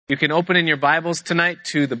You can open in your Bibles tonight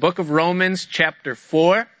to the book of Romans, chapter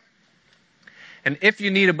 4. And if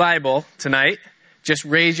you need a Bible tonight, just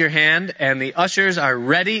raise your hand, and the ushers are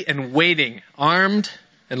ready and waiting, armed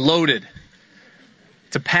and loaded,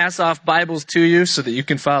 to pass off Bibles to you so that you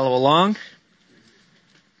can follow along.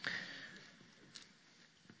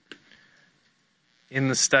 In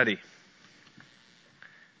the study.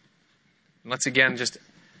 Let's again just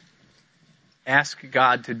ask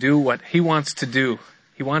God to do what He wants to do.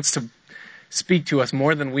 He wants to speak to us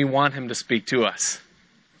more than we want Him to speak to us.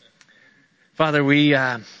 Father, we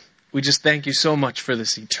just thank you so much for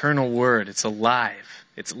this eternal word. It's alive.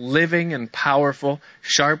 It's living and powerful,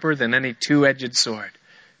 sharper than any two-edged sword,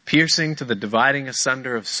 piercing to the dividing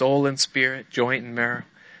asunder of soul and spirit, joint and marrow,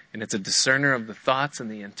 and it's a discerner of the thoughts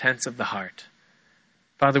and the intents of the heart.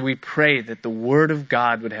 Father, we pray that the Word of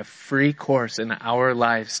God would have free course in our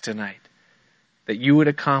lives tonight. That you would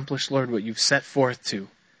accomplish, Lord, what you've set forth to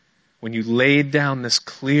when you laid down this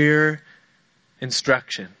clear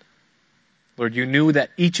instruction. Lord, you knew that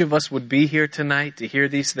each of us would be here tonight to hear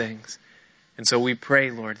these things. And so we pray,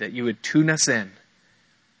 Lord, that you would tune us in.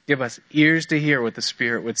 Give us ears to hear what the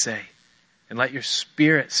Spirit would say. And let your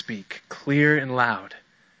Spirit speak clear and loud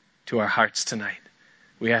to our hearts tonight.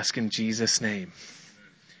 We ask in Jesus' name.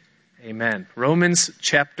 Amen. Romans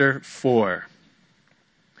chapter 4.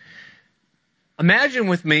 Imagine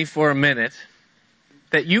with me for a minute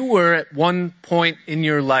that you were at one point in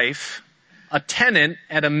your life a tenant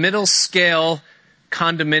at a middle-scale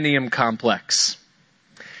condominium complex.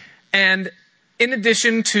 And in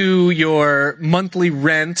addition to your monthly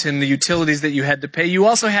rent and the utilities that you had to pay, you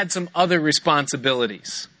also had some other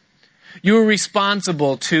responsibilities. You were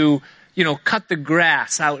responsible to cut the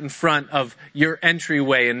grass out in front of your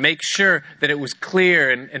entryway and make sure that it was clear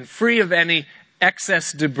and free of any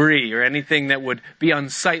excess debris or anything that would be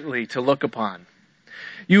unsightly to look upon.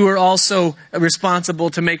 You were also responsible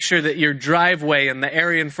to make sure that your driveway and the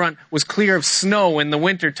area in front was clear of snow in the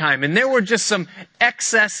wintertime. And there were just some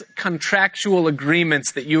excess contractual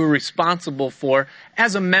agreements that you were responsible for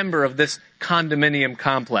as a member of this condominium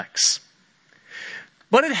complex.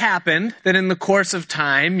 But it happened that in the course of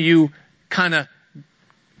time, you kind of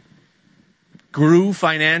grew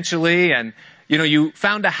financially and, you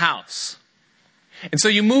found a house. And so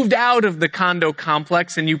you moved out of the condo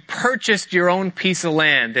complex and you purchased your own piece of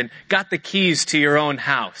land and got the keys to your own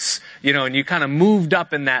house. And you kind of moved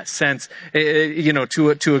up in that sense,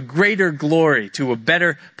 to a greater glory, to a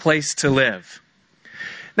better place to live.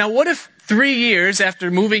 Now, what if 3 years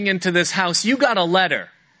after moving into this house, you got a letter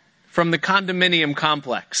from the condominium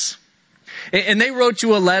complex? And they wrote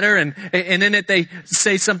you a letter, and in it they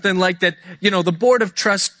say something like that, the board of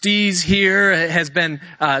trustees here has been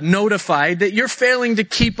notified that you're failing to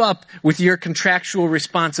keep up with your contractual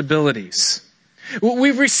responsibilities.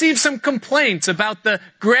 We've received some complaints about the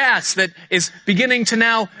grass that is beginning to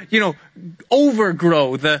now,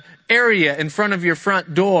 overgrow the area in front of your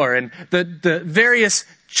front door, and the various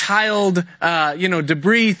child,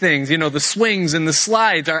 debris things, the swings and the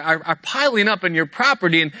slides are piling up on your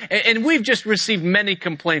property. And we've just received many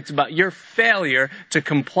complaints about your failure to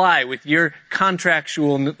comply with your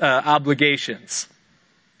contractual obligations.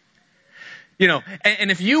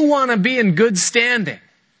 And if you want to be in good standing,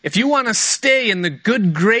 if you want to stay in the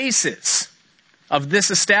good graces of this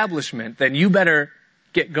establishment, then you better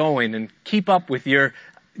get going and keep up with your,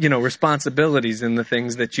 responsibilities and the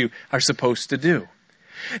things that you are supposed to do.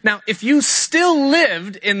 Now, if you still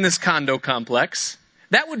lived in this condo complex,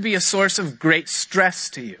 that would be a source of great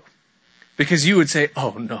stress to you. Because you would say,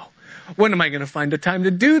 oh no, when am I going to find the time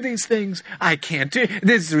to do these things? I can't do it.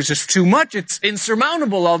 This is just too much. It's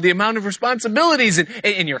insurmountable, all the amount of responsibilities.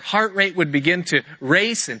 And your heart rate would begin to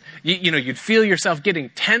race. And you'd feel yourself getting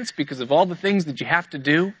tense because of all the things that you have to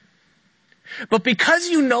do. But because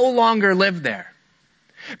you no longer live there,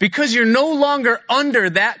 because you're no longer under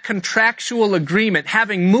that contractual agreement,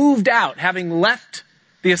 having moved out, having left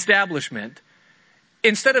the establishment,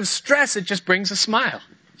 instead of stress, it just brings a smile.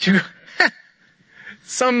 You go,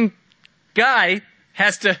 some guy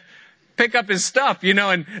has to pick up his stuff,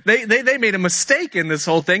 and they made a mistake in this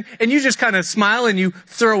whole thing, and you just kind of smile and you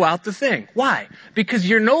throw out the thing. Why? Because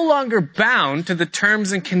you're no longer bound to the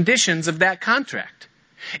terms and conditions of that contract.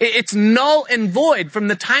 It's null and void from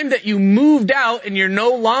the time that you moved out and you're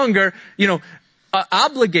no longer,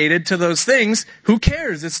 obligated to those things. Who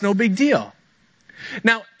cares? It's no big deal.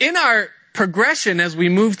 Now, in our progression as we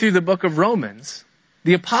move through the book of Romans,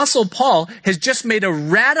 the Apostle Paul has just made a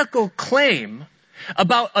radical claim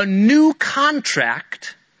about a new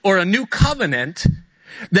contract or a new covenant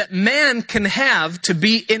that man can have to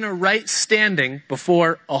be in a right standing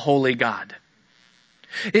before a holy God.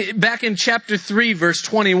 Back in chapter 3, verse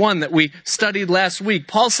 21 that we studied last week,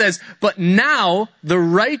 Paul says, "But now the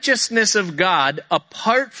righteousness of God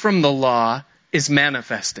apart from the law is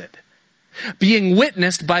manifested, being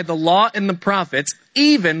witnessed by the law and the prophets,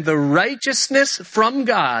 even the righteousness from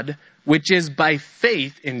God, which is by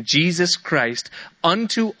faith in Jesus Christ,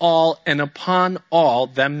 unto all and upon all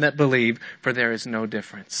them that believe, for there is no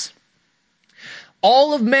difference."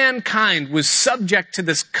 All of mankind was subject to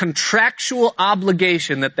this contractual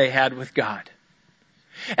obligation that they had with God.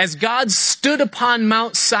 As God stood upon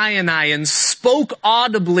Mount Sinai and spoke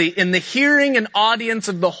audibly in the hearing and audience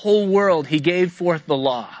of the whole world, he gave forth the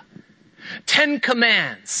law. 10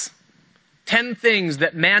 commands, 10 things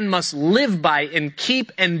that man must live by and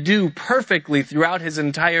keep and do perfectly throughout his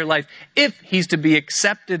entire life if he's to be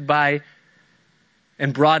accepted by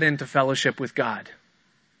and brought into fellowship with God.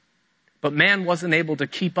 But man wasn't able to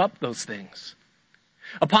keep up those things.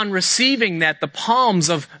 Upon receiving that, the palms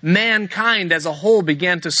of mankind as a whole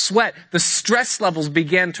began to sweat. The stress levels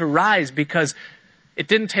began to rise because it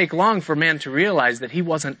didn't take long for man to realize that he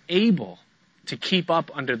wasn't able to keep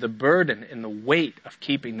up under the burden and the weight of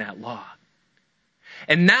keeping that law.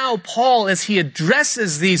 And now Paul, as he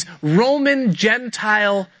addresses these Roman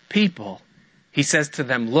Gentile people, he says to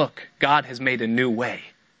them, look, God has made a new way.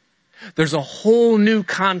 There's a whole new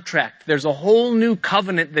contract. There's a whole new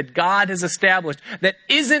covenant that God has established that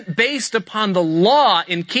isn't based upon the law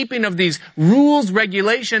in keeping of these rules,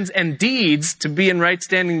 regulations, and deeds to be in right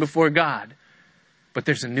standing before God. But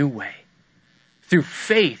there's a new way. Through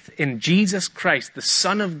faith in Jesus Christ, the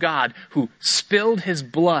Son of God, who spilled his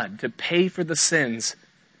blood to pay for the sins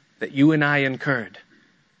that you and I incurred,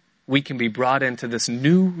 we can be brought into this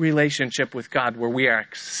new relationship with God where we are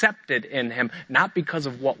accepted in him, not because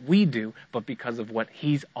of what we do, but because of what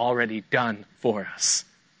he's already done for us.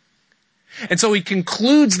 And so he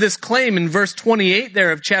concludes this claim in verse 28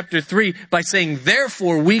 there of chapter 3 by saying,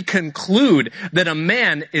 therefore we conclude that a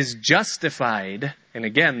man is justified. And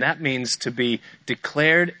again, that means to be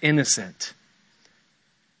declared innocent.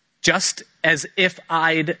 Just as if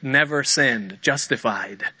I'd never sinned,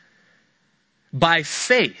 justified. By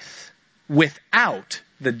faith, without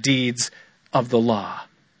the deeds of the law.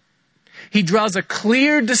 He draws a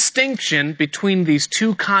clear distinction between these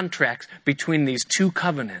two contracts, between these two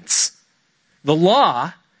covenants. The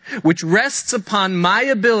law, which rests upon my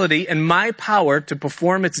ability and my power to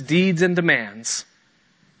perform its deeds and demands,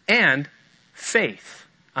 and faith,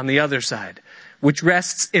 on the other side, which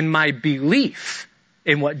rests in my belief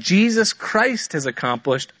in what Jesus Christ has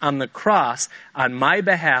accomplished on the cross on my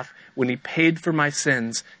behalf when he paid for my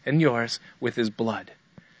sins and yours with his blood.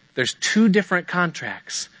 There's two different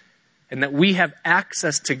contracts, and that we have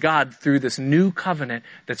access to God through this new covenant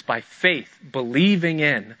that's by faith, believing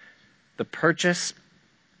in the purchase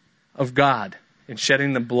of God in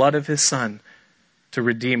shedding the blood of his Son to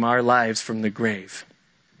redeem our lives from the grave.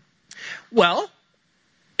 Well,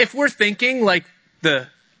 if we're thinking like the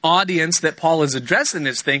audience that Paul is addressing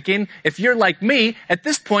is thinking, if you're like me, at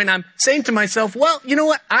this point I'm saying to myself, well, you know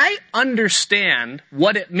what? I understand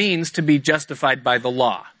what it means to be justified by the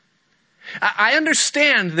law. I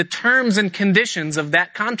understand the terms and conditions of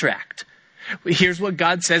that contract. Here's what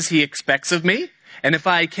God says he expects of me. And if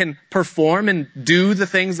I can perform and do the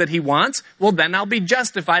things that he wants, well, then I'll be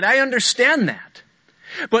justified. I understand that.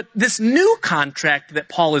 But this new contract that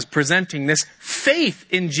Paul is presenting, this faith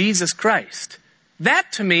in Jesus Christ,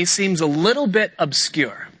 that to me seems a little bit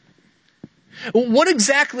obscure. What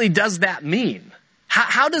exactly does that mean?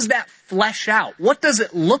 How does that flesh out? What does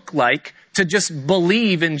it look like to just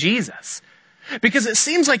believe in Jesus? Because it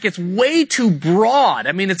seems like it's way too broad.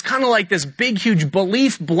 I mean, it's kind of like this big, huge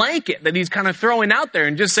belief blanket that he's kind of throwing out there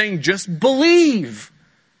and just saying, just believe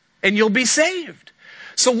and you'll be saved.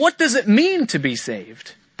 So what does it mean to be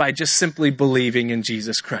saved by just simply believing in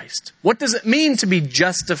Jesus Christ? What does it mean to be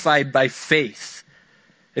justified by faith?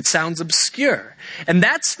 It sounds obscure. And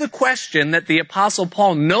that's the question that the Apostle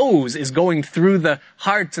Paul knows is going through the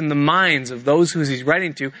hearts and the minds of those who he's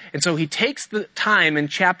writing to. And so he takes the time in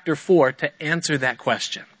chapter 4 to answer that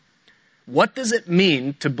question. What does it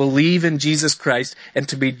mean to believe in Jesus Christ and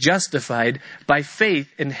to be justified by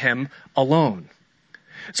faith in him alone?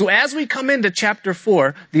 So as we come into chapter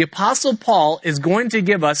 4, the Apostle Paul is going to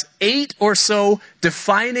give us 8 or so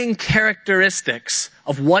defining characteristics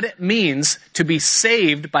of what it means to be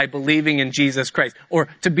saved by believing in Jesus Christ, or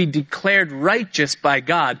to be declared righteous by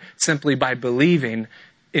God simply by believing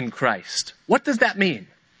in Christ. What does that mean?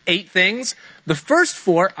 8 things. The first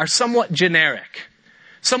 4 are somewhat generic.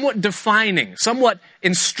 somewhat defining, somewhat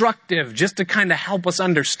instructive, just to kind of help us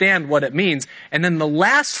understand what it means. And then the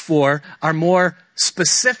last 4 are more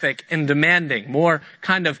specific and demanding, more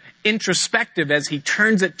kind of introspective as he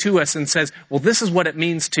turns it to us and says, well, this is what it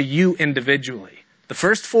means to you individually. The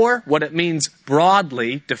first 4, what it means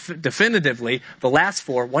broadly, definitively. The last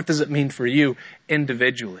 4, what does it mean for you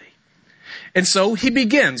individually? And so he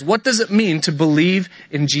begins. What does it mean to believe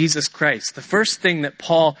in Jesus Christ? The first thing that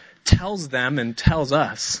Paul tells them and tells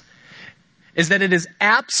us is that it is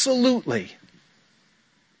absolutely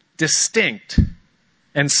distinct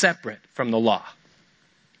and separate from the law.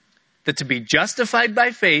 That to be justified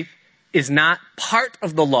by faith is not part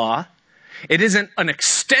of the law. It isn't an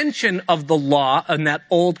extension of the law in that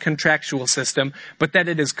old contractual system, but that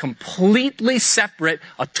it is completely separate,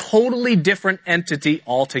 a totally different entity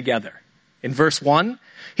altogether. In verse 1,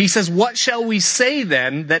 he says, what shall we say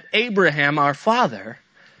then that Abraham our father,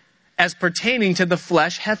 as pertaining to the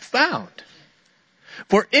flesh, hath found?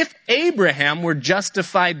 For if Abraham were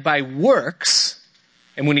justified by works,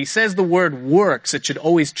 and when he says the word works, it should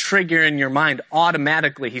always trigger in your mind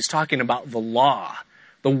automatically, he's talking about the law.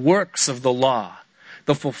 The works of the law,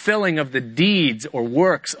 the fulfilling of the deeds or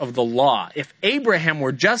works of the law. If Abraham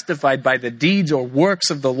were justified by the deeds or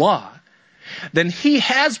works of the law, then he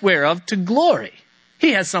has whereof to glory.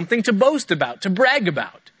 He has something to boast about, to brag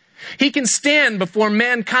about. He can stand before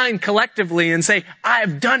mankind collectively and say,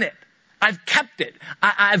 I've done it. I've kept it.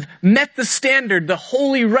 I've met the standard, the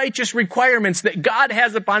holy, righteous requirements that God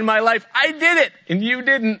has upon my life. I did it, and you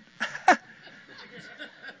didn't.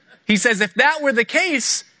 He says if that were the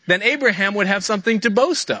case, then Abraham would have something to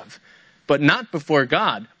boast of. But not before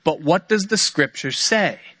God. But what does the scripture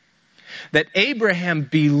say? That Abraham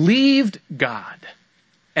believed God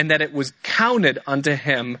and that it was counted unto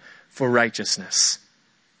him for righteousness.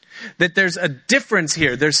 That there's a difference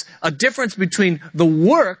here. There's a difference between the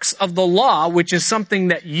works of the law, which is something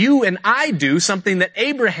that you and I do, something that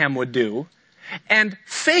Abraham would do, and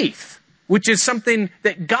faith, which is something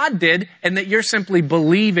that God did and that you're simply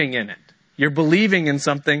believing in it. You're believing in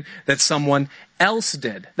something that someone else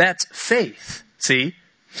did. That's faith. See?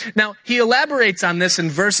 Now, he elaborates on this in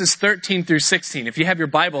verses 13 through 16. If you have your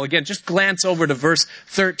Bible, again, just glance over to verse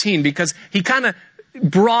 13 because he kind of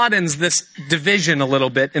broadens this division a little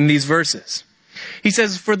bit in these verses. He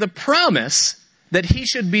says, for the promise that he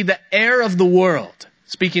should be the heir of the world,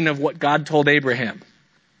 speaking of what God told Abraham,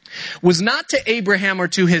 was not to Abraham or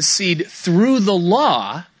to his seed through the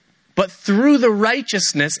law, but through the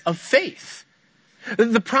righteousness of faith.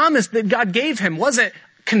 The promise that God gave him wasn't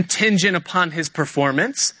contingent upon his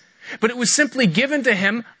performance, but it was simply given to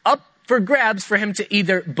him up for grabs for him to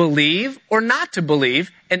either believe or not to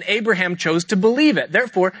believe, and Abraham chose to believe it.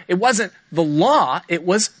 Therefore, it wasn't the law, it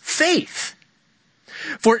was faith.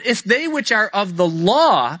 For if they which are of the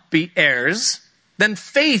law be heirs, then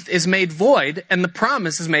faith is made void and the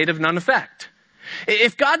promise is made of none effect.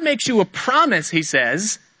 If God makes you a promise, he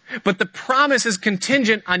says, but the promise is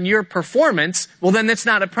contingent on your performance, well then it's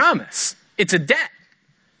not a promise. It's a debt.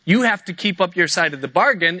 You have to keep up your side of the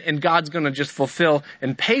bargain and God's going to just fulfill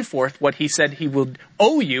and pay forth what he said he would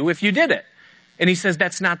owe you if you did it. And he says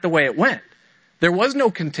that's not the way it went. There was no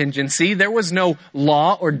contingency. There was no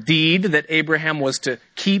law or deed that Abraham was to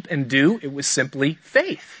keep and do. It was simply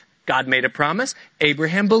faith. God made a promise.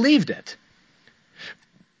 Abraham believed it.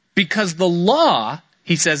 Because the law,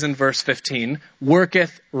 he says in verse 15,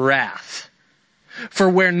 worketh wrath. For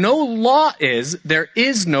where no law is, there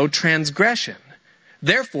is no transgression.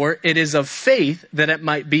 Therefore, it is of faith that it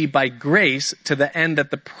might be by grace to the end that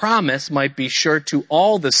the promise might be sure to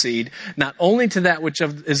all the seed, not only to that which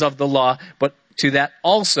is of the law, but to that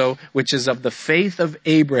also which is of the faith of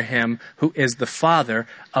Abraham, who is the father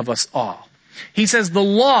of us all. He says the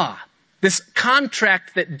law, this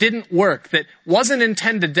contract that didn't work, that wasn't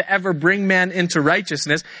intended to ever bring man into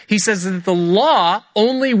righteousness, he says that the law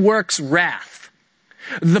only works wrath.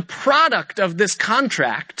 The product of this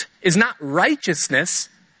contract is not righteousness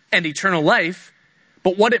and eternal life,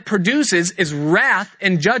 but what it produces is wrath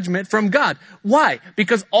and judgment from God. Why?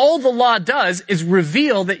 Because all the law does is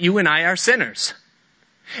reveal that you and I are sinners.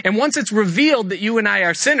 And once it's revealed that you and I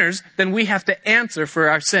are sinners, then we have to answer for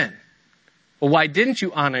our sin. Well, why didn't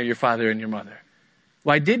you honor your father and your mother?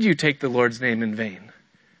 Why did you take the Lord's name in vain?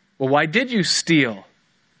 Well, why did you steal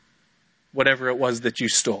whatever it was that you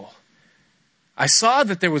stole? I saw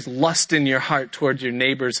that there was lust in your heart towards your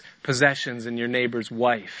neighbor's possessions and your neighbor's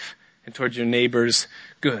wife and towards your neighbor's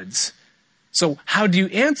goods. So how do you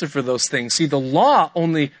answer for those things? See, the law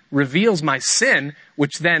only reveals my sin,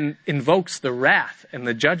 which then invokes the wrath and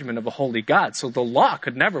the judgment of a holy God. So the law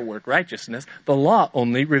could never work righteousness. The law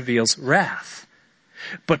only reveals wrath.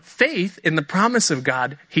 But faith in the promise of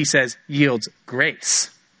God, he says, yields grace.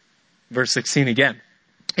 Verse 16 again.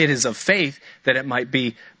 It is of faith that it might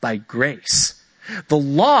be by grace. The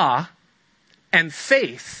law and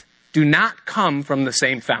faith do not come from the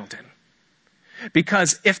same fountain.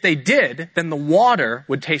 Because if they did, then the water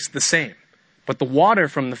would taste the same. But the water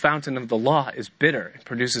from the fountain of the law is bitter and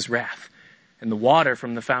produces wrath. And the water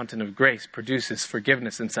from the fountain of grace produces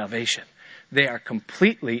forgiveness and salvation. They are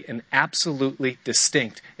completely and absolutely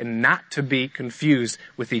distinct and not to be confused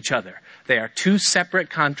with each other. They are two separate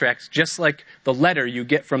contracts, just like the letter you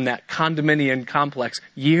get from that condominium complex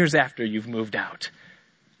years after you've moved out.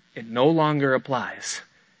 It no longer applies.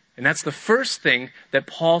 And that's the first thing that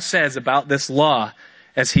Paul says about this law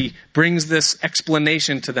as he brings this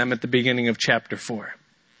explanation to them at the beginning of chapter 4.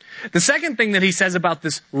 The second thing that he says about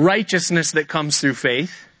this righteousness that comes through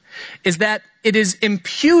faith is that it is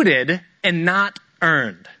imputed and not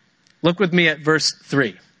earned. Look with me at verse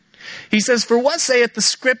 3. He says, "For what saith the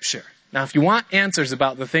Scripture?" Now, if you want answers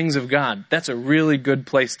about the things of God, that's a really good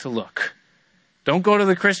place to look. Don't go to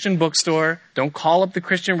the Christian bookstore. Don't call up the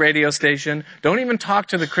Christian radio station. Don't even talk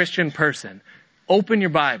to the Christian person. Open your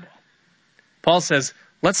Bible. Paul says,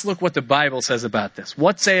 let's look what the Bible says about this.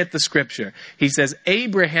 What saith the Scripture? He says,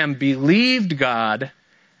 Abraham believed God,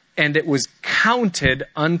 and it was counted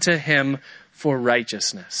unto him for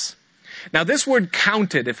righteousness. Now, this word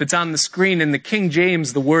counted, if it's on the screen in the King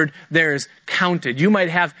James, the word there is counted. You might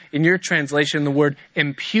have in your translation the word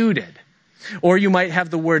imputed, or you might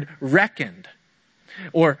have the word reckoned,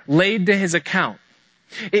 or laid to his account.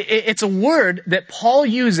 It's a word that Paul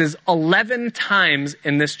uses 11 times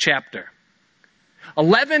in this chapter.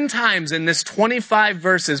 11 times in this 25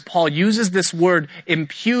 verses, Paul uses this word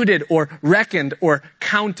imputed or reckoned or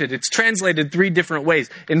counted. It's translated 3 different ways.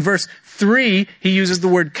 In verse 3, he uses the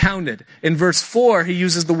word counted. In verse 4, he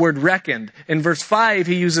uses the word reckoned. In verse 5,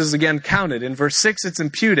 he uses again counted. In verse 6, it's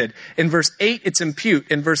imputed. In verse 8, it's impute.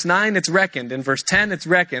 In verse 9, it's reckoned. In verse 10, it's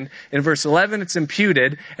reckoned. In verse 11, it's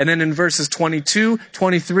imputed. And then in verses 22,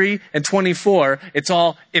 23, and 24, it's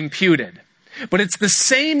all imputed. But it's the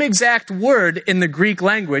same exact word in the Greek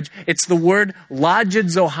language. It's the word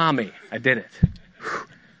logizohami. I did it.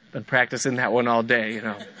 Been practicing that one all day,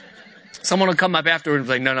 Someone will come up afterwards and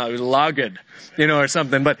be like, no, it was logid, or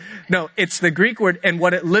something. But no, it's the Greek word. And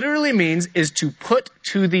what it literally means is to put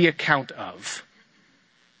to the account of.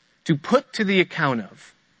 To put to the account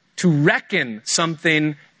of. To reckon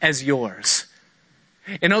something as yours.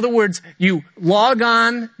 In other words, you log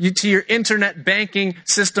on to your internet banking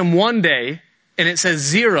system one day, and it says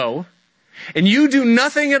 0, and you do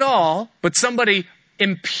nothing at all, but somebody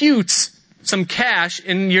imputes some cash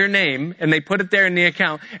in your name, and they put it there in the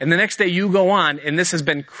account, and the next day you go on, and this has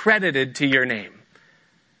been credited to your name.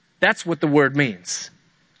 That's what the word means.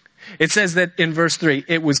 It says that in verse 3,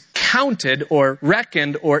 it was counted or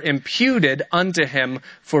reckoned or imputed unto him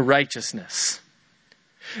for righteousness.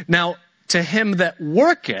 Now, to him that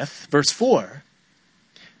worketh, verse 4,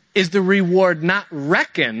 is the reward not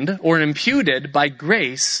reckoned or imputed by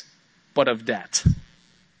grace, but of debt.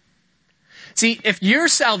 See, if your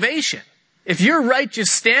salvation, if your righteous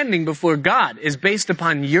standing before God is based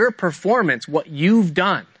upon your performance, what you've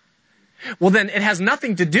done, well then it has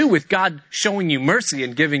nothing to do with God showing you mercy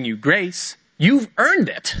and giving you grace. You've earned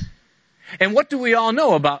it. And what do we all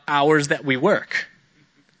know about hours that we work?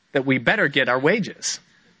 That we better get our wages.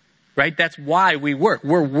 Right? That's why we work.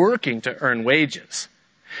 We're working to earn wages.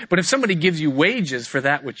 But if somebody gives you wages for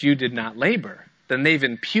that which you did not labor, then they've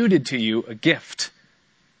imputed to you a gift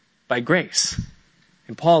by grace.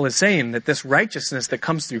 And Paul is saying that this righteousness that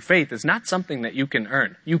comes through faith is not something that you can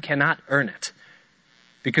earn. You cannot earn it.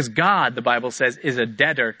 Because God, the Bible says, is a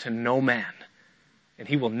debtor to no man. And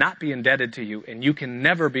he will not be indebted to you, and you can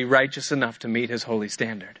never be righteous enough to meet his holy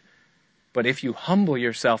standard. But if you humble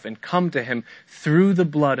yourself and come to him through the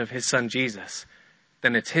blood of his son Jesus,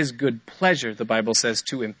 then it's his good pleasure, the Bible says,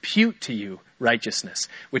 to impute to you righteousness,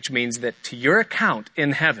 which means that to your account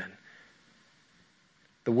in heaven,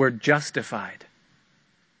 the word justified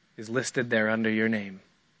is listed there under your name.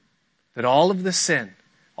 That all of the sin,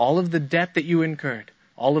 all of the debt that you incurred,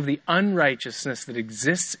 all of the unrighteousness that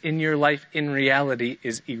exists in your life in reality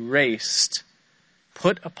is erased,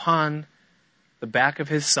 put upon the back of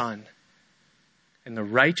his son, and the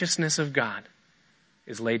righteousness of God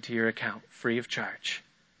is laid to your account free of charge.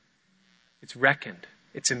 It's reckoned.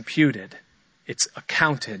 It's imputed. It's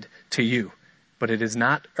accounted to you. But it is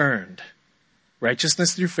not earned.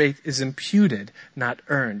 Righteousness through faith is imputed, not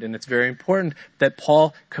earned. And it's very important that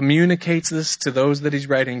Paul communicates this to those that he's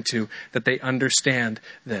writing to, that they understand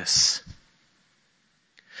this.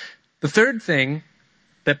 The third thing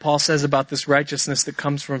that Paul says about this righteousness that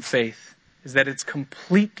comes from faith is that it's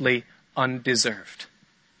completely undeserved.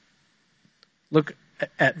 Look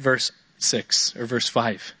at verse 6 or verse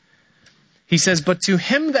 5. He says, "But to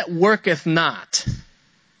him that worketh not,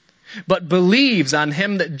 but believes on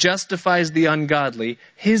him that justifies the ungodly,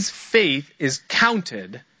 his faith is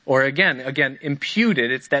counted," or again,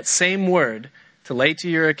 imputed. It's that same word to lay to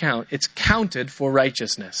your account. It's counted for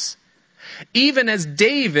righteousness. Even as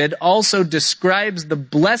David also describes the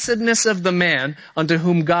blessedness of the man unto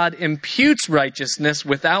whom God imputes righteousness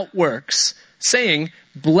without works, saying,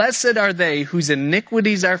 "Blessed are they whose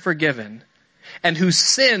iniquities are forgiven, and whose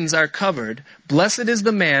sins are covered. Blessed is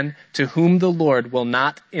the man to whom the Lord will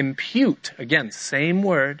not impute," again, same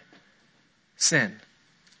word, sin.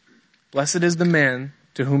 Blessed is the man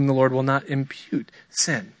to whom the Lord will not impute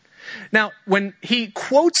sin. Now, when he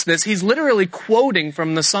quotes this, he's literally quoting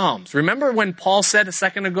from the Psalms. Remember when Paul said a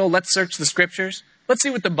second ago, let's search the scriptures? Let's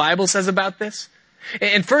see what the Bible says about this.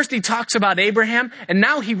 And first he talks about Abraham, and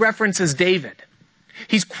now he references David.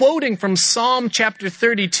 He's quoting from Psalm chapter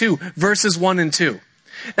 32, verses 1 and 2.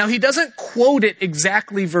 Now, he doesn't quote it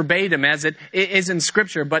exactly verbatim as it is in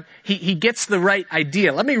Scripture, but he gets the right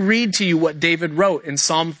idea. Let me read to you what David wrote in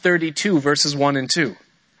Psalm 32, verses 1 and 2.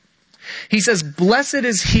 He says, "Blessed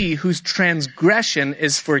is he whose transgression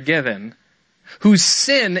is forgiven, whose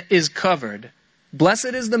sin is covered.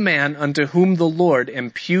 Blessed is the man unto whom the Lord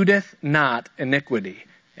imputeth not iniquity,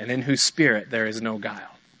 and in whose spirit there is no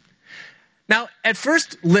guile." Now, at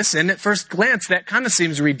first glance, that kind of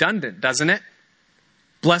seems redundant, doesn't it?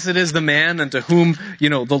 Blessed is the man unto whom,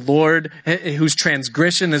 the Lord, whose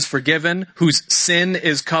transgression is forgiven, whose sin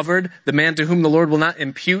is covered, the man to whom the Lord will not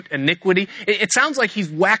impute iniquity. It sounds like he's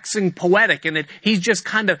waxing poetic and he's just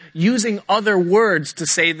kind of using other words to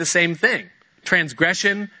say the same thing.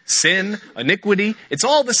 Transgression, sin, iniquity, it's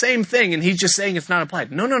all the same thing, and he's just saying it's not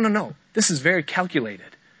applied. No. This is very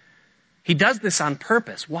calculated. He does this on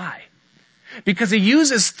purpose. Why? Because he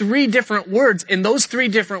uses 3 different words, and those 3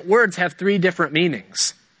 different words have 3 different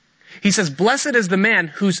meanings. He says, blessed is the man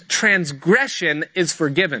whose transgression is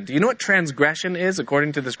forgiven. Do you know what transgression is,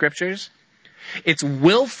 according to the Scriptures? It's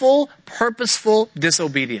willful, purposeful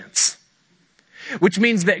disobedience. Which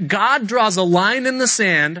means that God draws a line in the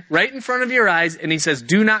sand right in front of your eyes, and he says,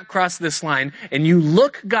 do not cross this line. And you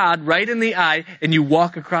look God right in the eye, and you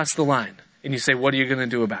walk across the line. And you say, what are you going to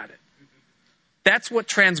do about it? That's what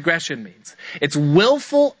transgression means. It's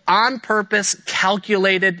willful, on purpose,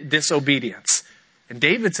 calculated disobedience. And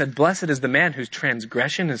David said, blessed is the man whose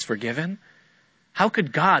transgression is forgiven. How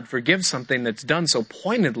could God forgive something that's done so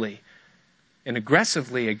pointedly and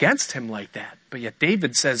aggressively against him like that? But yet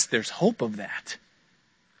David says there's hope of that.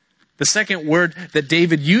 The second word that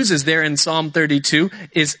David uses there in Psalm 32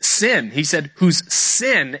 is sin. He said, whose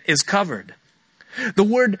sin is covered. The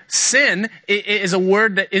word sin is a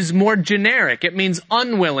word that is more generic. It means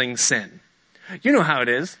unwilling sin. You know how it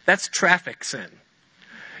is. That's traffic sin.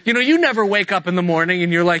 You never wake up in the morning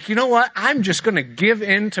and you're like, you know what? I'm just going to give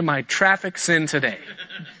in to my traffic sin today.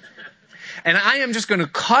 And I am just going to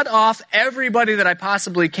cut off everybody that I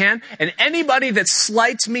possibly can. And anybody that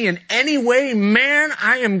slights me in any way, man,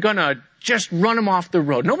 I am going to just run them off the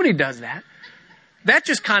road. Nobody does that. That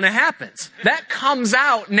just kind of happens. That comes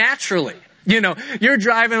out naturally. You're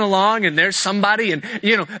driving along and there's somebody and,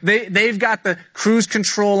 they've got the cruise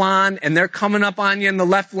control on and they're coming up on you in the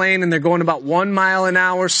left lane and they're going about 1 mile an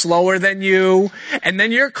hour slower than you. And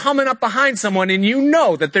then you're coming up behind someone and you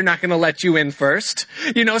know that they're not going to let you in first.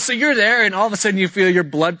 So you're there and all of a sudden you feel your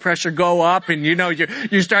blood pressure go up and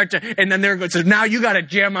you start to, and then so now you got to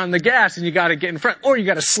jam on the gas and you got to get in front or you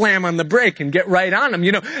got to slam on the brake and get right on them.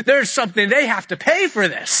 There's something they have to pay for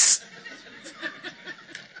this.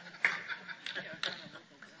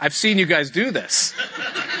 I've seen you guys do this.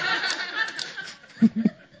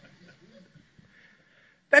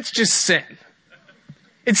 That's just sin.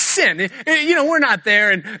 It's sin. We're not there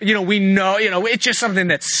and, we know, it's just something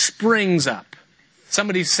that springs up.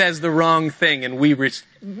 Somebody says the wrong thing and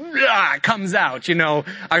it comes out,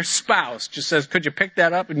 our spouse just says, could you pick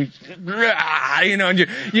that up? And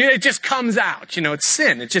it just comes out, it's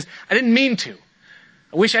sin. It's just, I didn't mean to.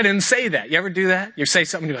 I wish I didn't say that. You ever do that? You say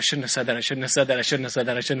something, I shouldn't have said that, I shouldn't have said that, I shouldn't have said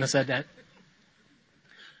that, I shouldn't have said that.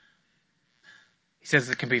 He says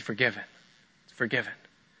it can be forgiven. It's forgiven.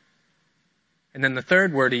 And then the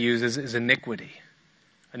third word he uses is iniquity.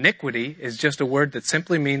 Iniquity is just a word that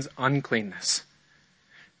simply means uncleanness.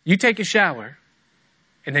 You take a shower,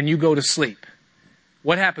 and then you go to sleep.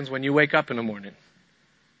 What happens when you wake up in the morning?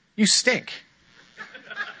 You stink.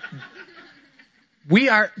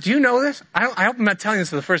 Do you know this? I hope I'm not telling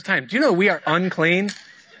this for the first time. Do you know we are unclean?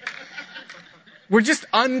 We're just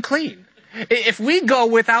unclean. If we go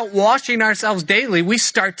without washing ourselves daily, we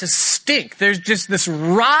start to stink. There's just this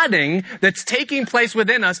rotting that's taking place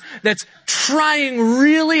within us that's trying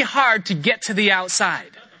really hard to get to the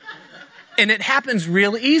outside. And it happens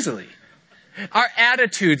real easily. Our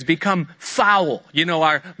attitudes become foul.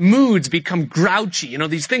 Our moods become grouchy.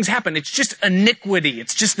 These things happen. It's just iniquity.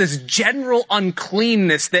 It's just this general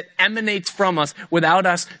uncleanness that emanates from us without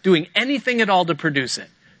us doing anything at all to produce it.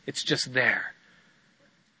 It's just there.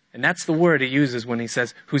 And that's the word he uses when he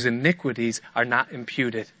says, whose iniquities are not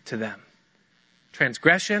imputed to them.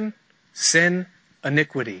 Transgression, sin,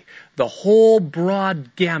 iniquity. The whole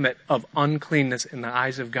broad gamut of uncleanness in the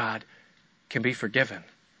eyes of God can be forgiven,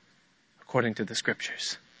 according to the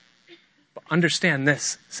scriptures. But understand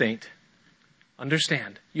this, saint.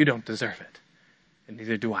 Understand, you don't deserve it. And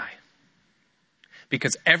neither do I.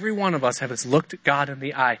 Because every one of us has looked at God in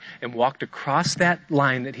the eye and walked across that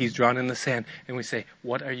line that he's drawn in the sand, and we say,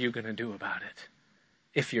 what are you going to do about it,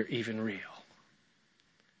 if you're even real?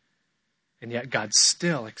 And yet God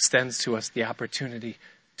still extends to us the opportunity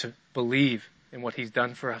to believe in what he's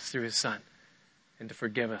done for us through his Son and to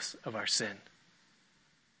forgive us of our sin,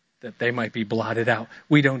 that they might be blotted out.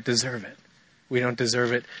 We don't deserve it. We don't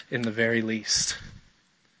deserve it in the very least.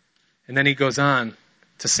 And then he goes on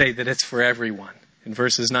to say that it's for everyone. In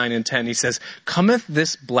verses 9 and 10, he says, cometh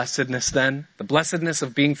this blessedness then, the blessedness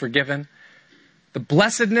of being forgiven, the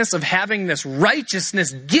blessedness of having this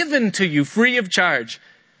righteousness given to you free of charge.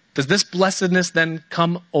 Does this blessedness then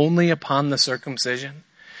come only upon the circumcision?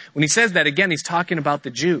 When he says that, again, he's talking about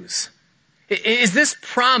the Jews. Is this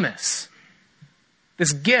promise,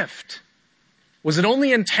 this gift, was it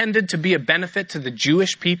only intended to be a benefit to the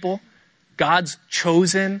Jewish people, God's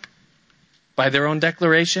chosen by their own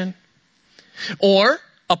declaration? Or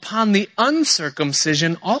upon the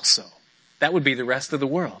uncircumcision also? That would be the rest of the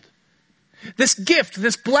world. This gift,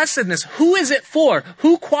 this blessedness, who is it for?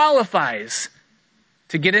 Who qualifies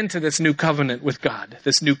to get into this new covenant with God,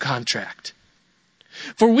 this new contract?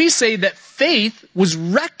 For we say that faith was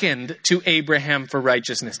reckoned to Abraham for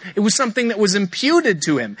righteousness. It was something that was imputed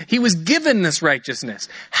to him. He was given this righteousness.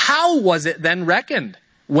 How was it then reckoned?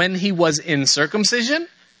 When he was in circumcision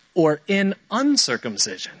or in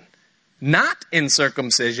uncircumcision? Not in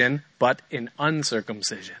circumcision, but in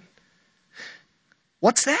uncircumcision.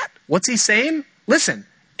 What's that? What's he saying? Listen,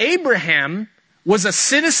 Abraham was a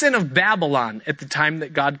citizen of Babylon at the time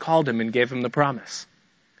that God called him and gave him the promise.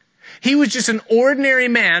 He was just an ordinary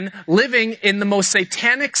man living in the most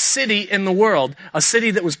satanic city in the world, a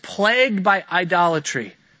city that was plagued by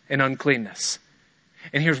idolatry and uncleanness.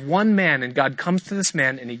 And here's one man, and God comes to this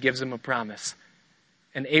man and he gives him a promise.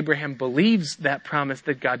 And Abraham believes that promise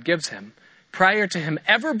that God gives him prior to him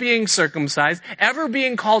ever being circumcised, ever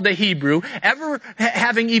being called a Hebrew, ever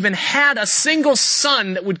having even had a single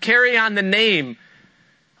son that would carry on the name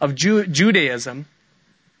of Judaism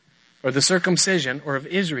or the circumcision or of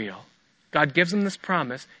Israel. God gives him this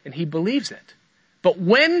promise and he believes it. But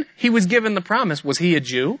when he was given the promise, was he a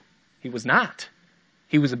Jew? He was not.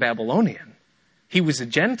 He was a Babylonian. He was a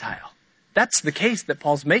Gentile. That's the case that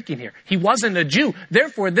Paul's making here. He wasn't a Jew.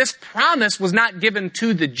 Therefore, this promise was not given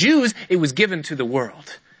to the Jews. It was given to the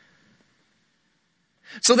world.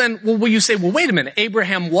 So then, will you say, well, wait a minute.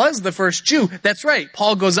 Abraham was the first Jew. That's right.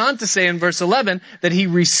 Paul goes on to say in verse 11 that he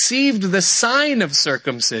received the sign of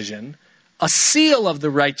circumcision, a seal of the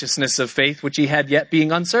righteousness of faith, which he had yet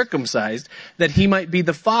being uncircumcised, that he might be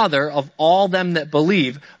the father of all them that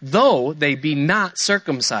believe, though they be not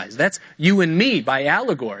circumcised. That's you and me by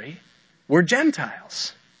allegory. We're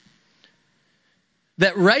Gentiles.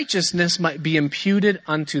 That righteousness might be imputed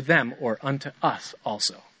unto them or unto us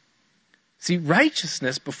also. See,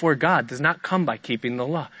 righteousness before God does not come by keeping the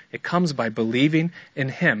law. It comes by believing in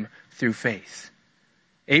him through faith.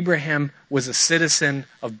 Abraham was a citizen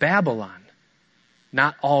of Babylon,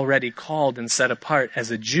 not already called and set apart as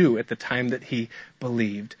a Jew at the time that he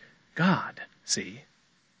believed God. See?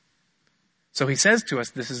 So he says to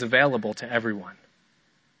us, this is available to everyone.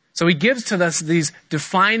 So he gives to us these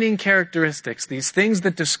defining characteristics, these things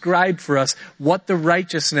that describe for us what the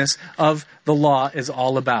righteousness of the law is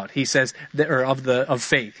all about. He says that, or of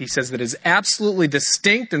faith. He says that it is absolutely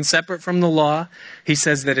distinct and separate from the law. He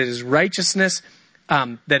says that it is righteousness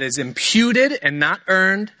that is imputed and not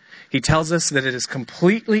earned. He tells us that it is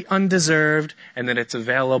completely undeserved and that it's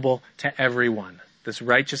available to everyone. This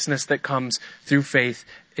righteousness that comes through faith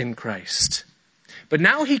in Christ. But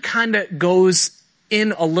now he kind of goes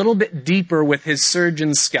in a little bit deeper with his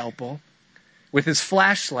surgeon's scalpel, with his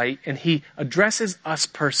flashlight, and he addresses us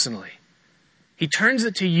personally. He turns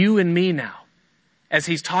it to you and me now. as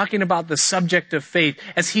he's talking about the subject of faith,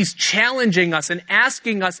 as he's challenging us and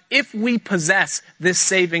asking us if we possess this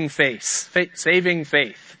saving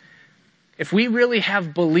faith. If we really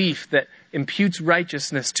have belief that imputes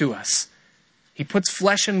righteousness to us, he puts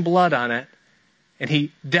flesh and blood on it, and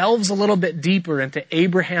he delves a little bit deeper into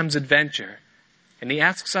Abraham's adventure, and he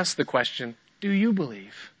asks us the question, do you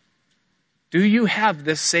believe? Do you have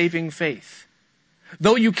this saving faith?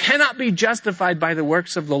 Though you cannot be justified by the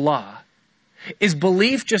works of the law, is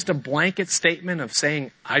belief just a blanket statement of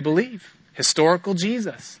saying, I believe, historical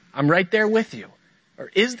Jesus, I'm right there with you?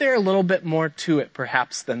 Or is there a little bit more to it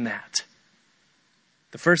perhaps than that?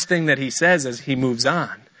 The first thing that he says as he moves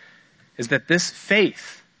on is that this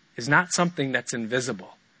faith is not something that's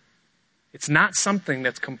invisible. It's not something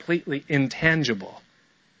that's completely intangible.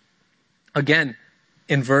 Again,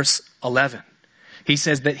 in verse 11, he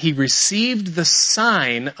says that he received the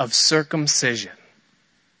sign of circumcision,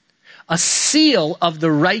 a seal of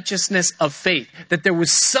the righteousness of faith, that there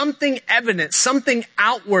was something evident, something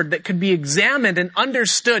outward that could be examined and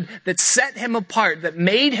understood that set him apart, that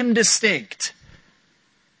made him distinct,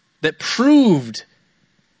 that proved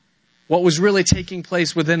what was really taking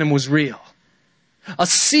place within him was real. A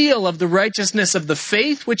seal of the righteousness of the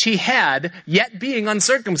faith which he had, yet being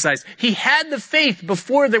uncircumcised. He had the faith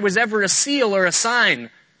before there was ever a seal or a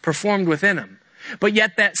sign performed within him. But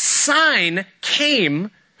yet that sign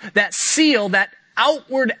came, that seal, that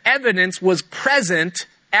outward evidence was present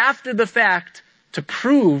after the fact to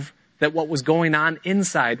prove that what was going on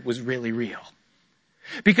inside was really real.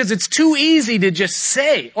 Because it's too easy to just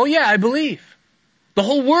say, oh yeah, I believe. The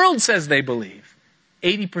whole world says they believe.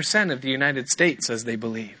 80% of the United States says they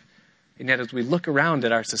believe. And yet as we look around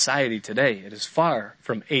at our society today, it is far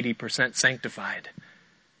from 80% sanctified.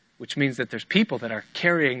 Which means that there's people that are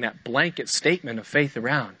carrying that blanket statement of faith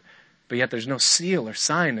around, but yet there's no seal or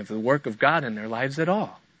sign of the work of God in their lives at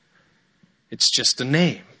all. It's just a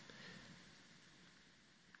name.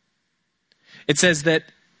 It says that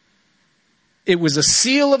it was a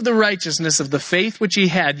seal of the righteousness of the faith which he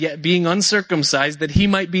had, yet being uncircumcised, that he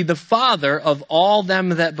might be the father of all them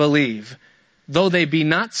that believe, though they be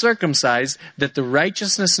not circumcised, that the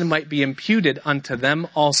righteousness might be imputed unto them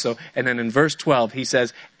also. And then in verse 12 he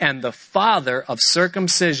says, and the father of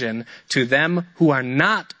circumcision to them who are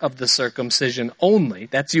not of the circumcision only.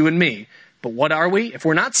 That's you and me. But what are we? If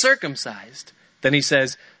we're not circumcised, then he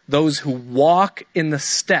says, those who walk in the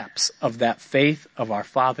steps of that faith of our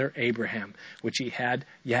father Abraham, which he had,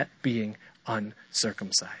 yet being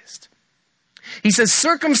uncircumcised. He says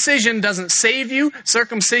circumcision doesn't save you.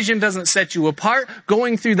 Circumcision doesn't set you apart.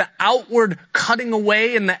 Going through the outward cutting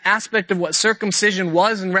away in the aspect of what circumcision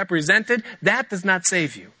was and represented, that does not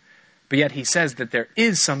save you. But yet he says that there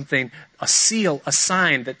is something, a seal, a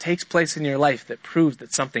sign that takes place in your life that proves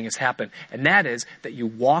that something has happened. And that is that you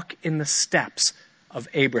walk in the steps of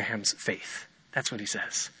Abraham's faith. That's what he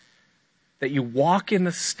says. That you walk in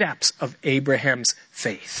the steps of Abraham's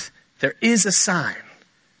faith. There is a sign.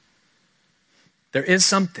 There is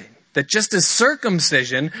something. That just as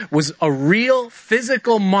circumcision was a real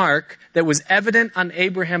physical mark that was evident on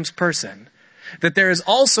Abraham's person, that there is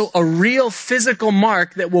also a real physical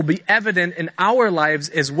mark that will be evident in our lives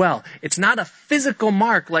as well. It's not a physical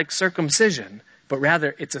mark like circumcision, but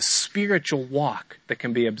rather it's a spiritual walk that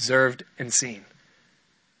can be observed and seen.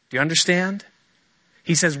 Do you understand?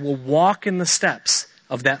 He says we'll walk in the steps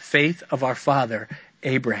of that faith of our father,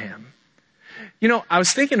 Abraham. You know, I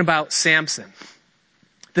was thinking about Samson,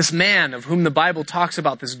 this man of whom the Bible talks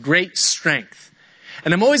about this great strength.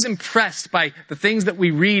 And I'm always impressed by the things that we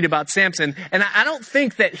read about Samson. And I don't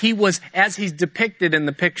think that he was as he's depicted in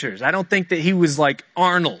the pictures. I don't think that he was like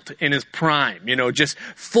Arnold in his prime, just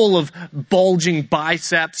full of bulging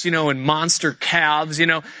biceps, and monster calves,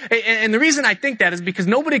 And the reason I think that is because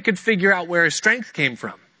nobody could figure out where his strength came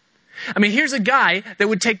from. I mean, here's a guy that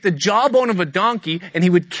would take the jawbone of a donkey and he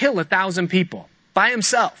would kill 1,000 people by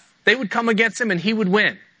himself. They would come against him and he would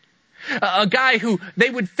win. A guy who they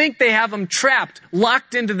would think they have him trapped,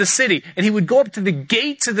 locked into the city, and he would go up to the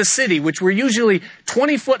gates of the city, which were usually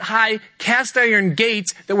 20-foot high cast iron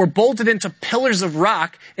gates that were bolted into pillars of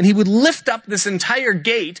rock, and he would lift up this entire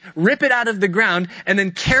gate, rip it out of the ground, and then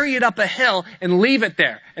carry it up a hill and leave it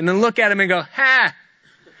there, and then look at him and go, ha!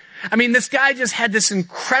 I mean, this guy just had this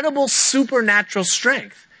incredible supernatural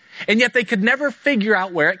strength, and yet they could never figure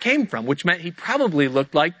out where it came from, which meant he probably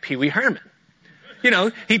looked like Pee Wee Herman.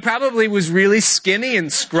 He probably was really skinny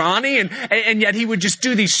and scrawny, and yet he would just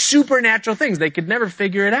do these supernatural things. They could never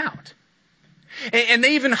figure it out. And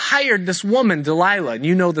they even hired this woman, Delilah, and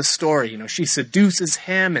you know the story. She seduces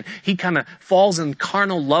him, and he kind of falls in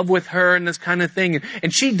carnal love with her and this kind of thing.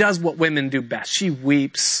 And she does what women do best. She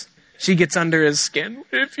weeps. She gets under his skin.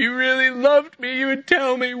 If you really loved me, you would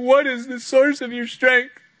tell me, what is the source of your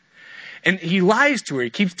strength? And he lies to her. He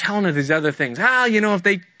keeps telling her these other things.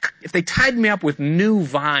 If they tied me up with new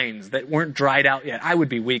vines that weren't dried out yet, I would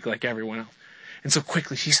be weak like everyone else. And so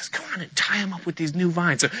quickly she says, come on and tie him up with these new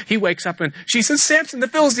vines. So he wakes up and she says, Samson, the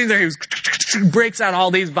Philistines are here. He breaks out all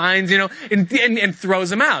these vines, and throws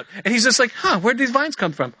them out. And he's just like, where'd these vines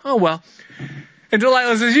come from? Oh, well. And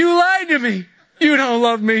Delilah says, you lied to me. You don't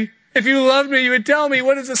love me. If you loved me, you would tell me,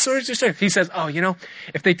 what is the source of your strength? He says,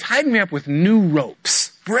 if they tied me up with new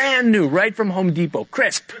ropes, brand new, right from Home Depot,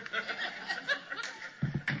 crisp,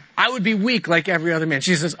 I would be weak like every other man.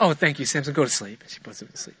 She says, oh, thank you, Samson, go to sleep. And she puts him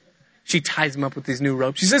to sleep. She ties him up with these new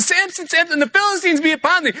ropes. She says, Samson, Samson, the Philistines be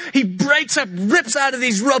upon thee. He breaks up, rips out of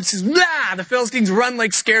these ropes. Says, blah! The Philistines run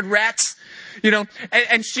like scared rats.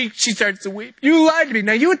 And she starts to weep. You lied to me.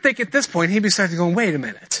 Now, you would think at this point, he'd be starting to go, wait a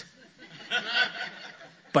minute.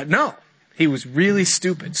 But no, he was really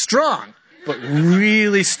stupid. Strong, but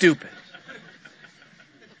really stupid.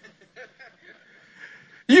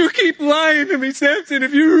 You keep lying to me, Samson.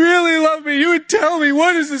 If you really love me, you would tell me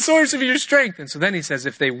what is the source of your strength. And so then he says,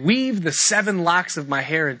 if they weave the 7 locks of my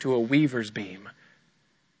hair into a weaver's beam,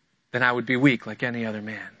 then I would be weak like any other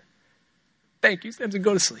man. Thank you, Samson.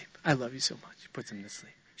 Go to sleep. I love you so much. She puts him to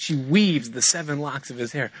sleep. She weaves the 7 locks of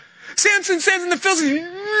his hair. Samson, the Philistines.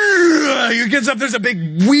 He gets up, there's a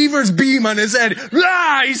big weaver's beam on his head.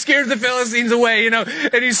 He scares the Philistines away,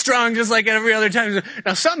 and he's strong just like every other time.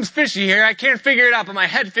 Now, something's fishy here. I can't figure it out, but my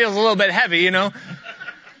head feels a little bit heavy, You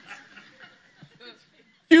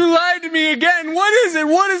lied to me again. What is it?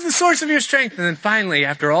 What is the source of your strength? And then finally,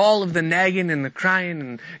 after all of the nagging and the crying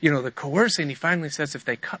and, the coercing, he finally says, if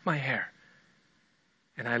they cut my hair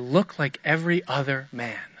and I look like every other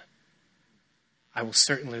man, I will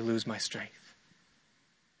certainly lose my strength.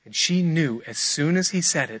 And she knew as soon as he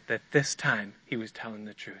said it that this time he was telling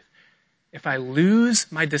the truth. If I lose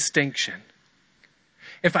my distinction,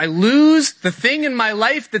 if I lose the thing in my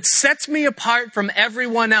life that sets me apart from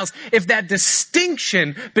everyone else, if that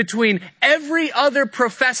distinction between every other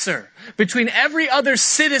professor, between every other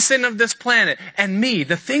citizen of this planet and me,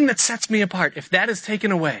 the thing that sets me apart, if that is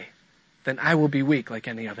taken away, then I will be weak like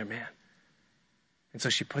any other man. And so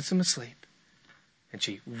she puts him asleep. And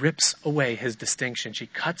she rips away his distinction. She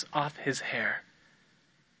cuts off his hair.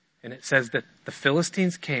 And it says that the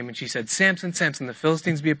Philistines came and she said, Samson, Samson, the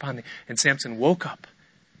Philistines be upon thee. And Samson woke up.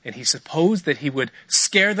 And he supposed that he would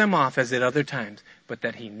scare them off as at other times, but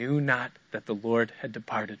that he knew not that the Lord had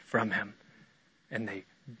departed from him. And they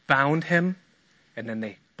bound him, and then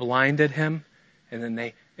they blinded him, and then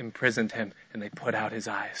they imprisoned him, and they put out his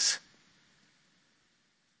eyes.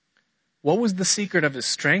 What was the secret of his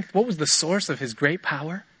strength? What was the source of his great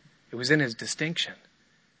power? It was in his distinction.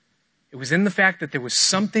 It was in the fact that there was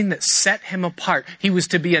something that set him apart. He was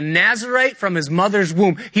to be a Nazirite from his mother's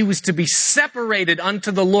womb. He was to be separated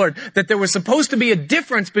unto the Lord. That there was supposed to be a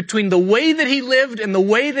difference between the way that he lived and the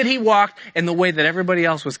way that he walked and the way that everybody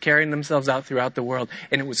else was carrying themselves out throughout the world.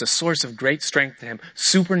 And it was a source of great strength to him,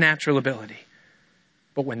 supernatural ability.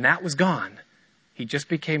 But when that was gone, he just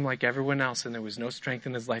became like everyone else, and there was no strength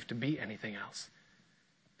in his life to be anything else.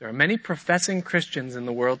 There are many professing Christians in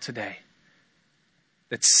the world today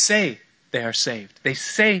that say they are saved. They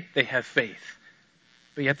say they have faith,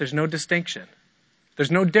 but yet there's no distinction.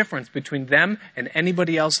 There's no difference between them and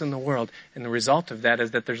anybody else in the world, and the result of that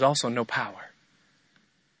is that there's also no power.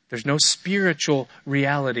 There's no spiritual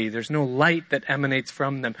reality. There's no light that emanates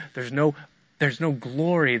from them. There's no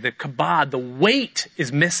glory, the kabod, the weight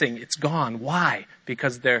is missing. It's gone. Why?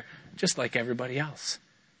 Because they're just like everybody else.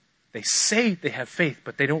 They say they have faith,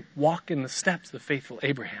 but they don't walk in the steps of faithful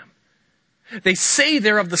Abraham. They say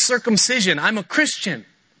they're of the circumcision. I'm a Christian.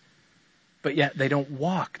 But yet they don't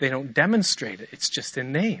walk. They don't demonstrate it. It's just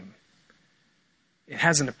in name. It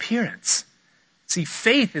has an appearance. See,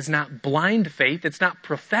 faith is not blind faith. It's not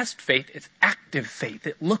professed faith. It's active faith.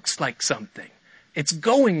 It looks like something. It's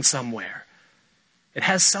going somewhere. It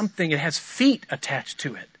has something, it has feet attached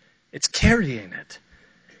to it. It's carrying it.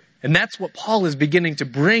 And that's what Paul is beginning to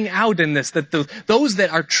bring out in this, that those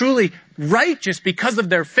that are truly righteous because of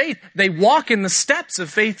their faith, they walk in the steps of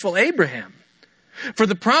faithful Abraham. For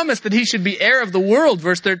the promise that he should be heir of the world,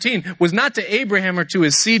 verse 13, was not to Abraham or to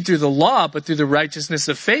his seed through the law, but through the righteousness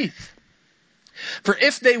of faith. For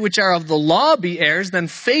if they which are of the law be heirs, then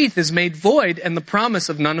faith is made void, and the promise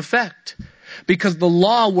of none effect. Because the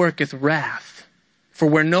law worketh wrath. For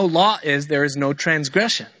where no law is, there is no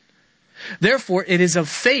transgression. Therefore, it is of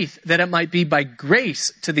faith that it might be by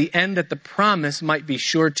grace, to the end that the promise might be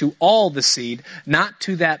sure to all the seed, not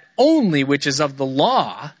to that only which is of the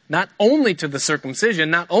law, not only to the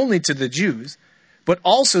circumcision, not only to the Jews, but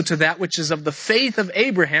also to that which is of the faith of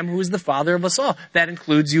Abraham, who is the father of us all. That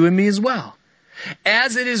includes you and me as well.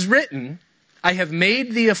 As it is written, I have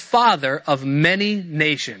made thee a father of many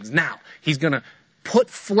nations. Now, he's going to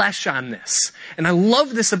put flesh on this. And I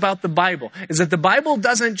love this about the Bible, is that the Bible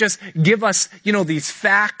doesn't just give us, these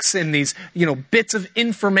facts and these, bits of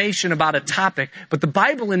information about a topic, but the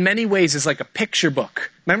Bible in many ways is like a picture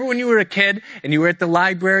book. Remember when you were a kid and you were at the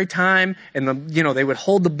library time and they would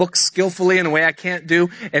hold the book skillfully in a way I can't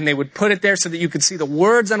do, and they would put it there so that you could see the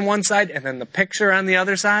words on one side and then the picture on the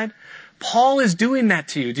other side? Paul is doing that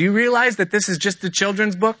to you. Do you realize that this is just a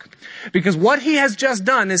children's book? Because what he has just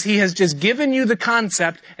done is he has just given you the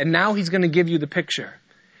concept, and now he's going to give you the picture.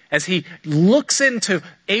 As he looks into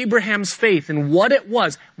Abraham's faith and what it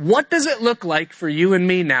was, what does it look like for you and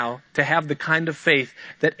me now to have the kind of faith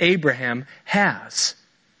that Abraham has?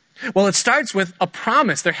 Well, it starts with a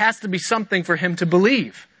promise. There has to be something for him to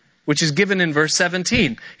believe, which is given in verse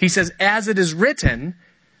 17. He says, as it is written,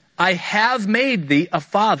 I have made thee a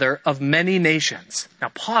father of many nations. Now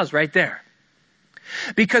pause right there.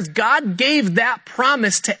 Because God gave that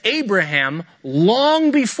promise to Abraham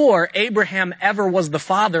long before Abraham ever was the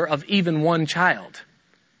father of even one child.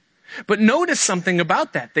 But notice something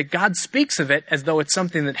about that God speaks of it as though it's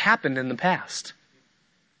something that happened in the past.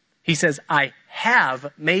 He says, I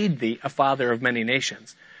have made thee a father of many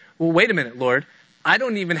nations. Well, wait a minute, Lord. I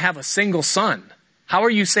don't even have a single son. How are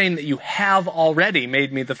you saying that you have already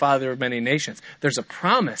made me the father of many nations? There's a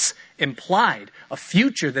promise implied, a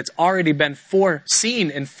future that's already been foreseen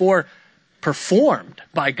and performed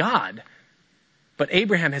by God. But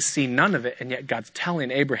Abraham has seen none of it, and yet God's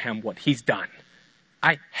telling Abraham what he's done.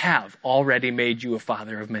 I have already made you a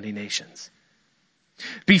father of many nations.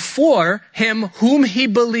 Before him whom he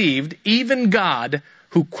believed, even God,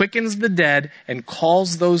 who quickens the dead and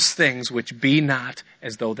calls those things which be not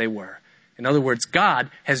as though they were. In other words, God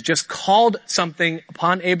has just called something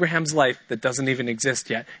upon Abraham's life that doesn't even exist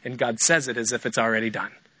yet, and God says it as if it's already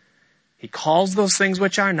done. He calls those things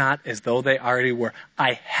which are not as though they already were.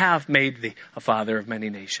 I have made thee a father of many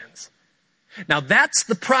nations. Now that's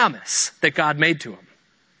the promise that God made to him.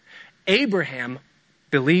 Abraham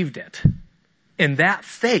believed it, and that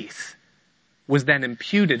faith was then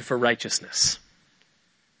imputed for righteousness.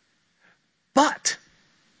 But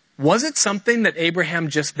was it something that Abraham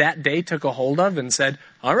just that day took a hold of and said,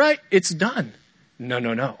 all right, it's done?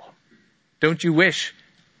 No. Don't you wish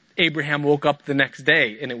Abraham woke up the next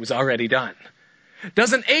day and it was already done?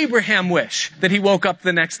 Doesn't Abraham wish that he woke up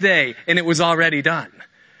the next day and it was already done?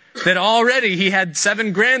 That already he had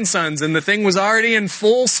 7 grandsons and the thing was already in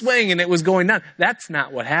full swing and it was going down? That's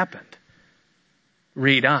not what happened.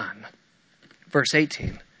 Read on. Verse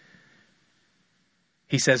 18.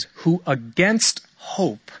 He says, who against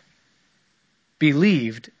hope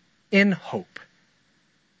believed in hope,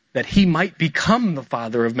 that he might become the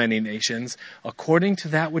father of many nations, according to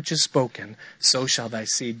that which is spoken, so shall thy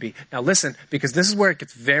seed be. Now listen, because this is where it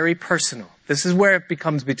gets very personal. This is where it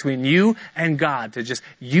becomes between you and God,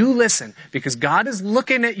 you listen, because God is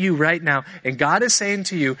looking at you right now, and God is saying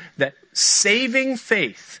to you that saving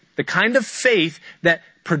faith, the kind of faith that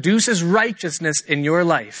produces righteousness in your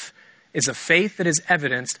life, is a faith that is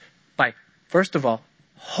evidenced by, first of all,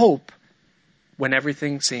 hope when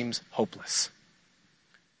everything seems hopeless.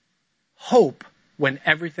 Hope when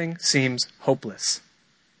everything seems hopeless.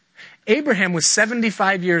 Abraham was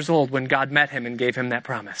 75 years old when God met him and gave him that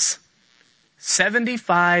promise.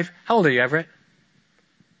 75. How old are you, Everett?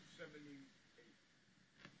 78.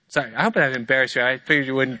 Sorry, I hope I didn't embarrass you. I figured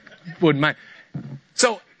you wouldn't mind.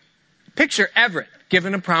 So, picture Everett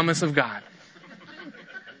given a promise of God.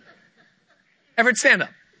 Everett, stand up.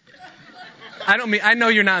 I know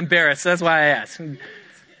you're not embarrassed. That's why I asked.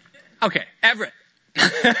 Okay, Everett.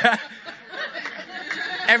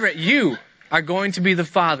 Everett, you are going to be the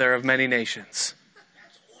father of many nations.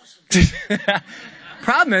 That's awesome.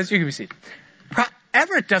 Problem is, you can be seated.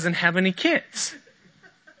 Everett doesn't have any kids.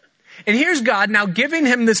 And here's God now giving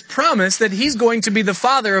him this promise that he's going to be the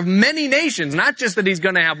father of many nations. Not just that he's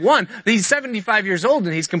going to have one. He's 75 years old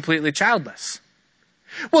and he's completely childless.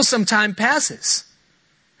 Well, some time passes.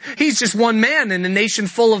 He's just one man in a nation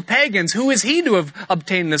full of pagans. Who is he to have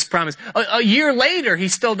obtained this promise? A year later, he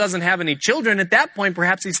still doesn't have any children. At that point,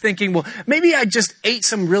 perhaps he's thinking, well, maybe I just ate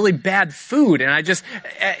some really bad food and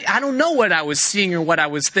I don't know what I was seeing or what I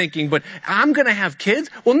was thinking, but I'm going to have kids?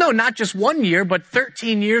 Well, no, not just 1 year, but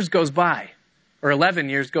 13 years goes by, or 11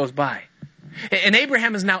 years goes by. And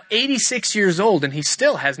Abraham is now 86 years old and he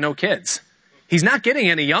still has no kids. He's not getting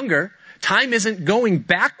any younger. Time isn't going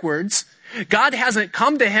backwards. God hasn't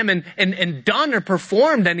come to him and done or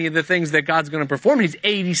performed any of the things that God's going to perform. He's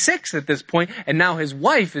 86 at this point, and now his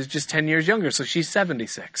wife is just 10 years younger, so she's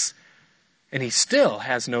 76. And he still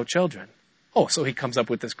has no children. Oh, so he comes up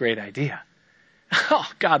with this great idea. Oh,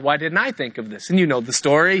 God, why didn't I think of this? And you know the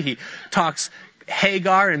story. He talks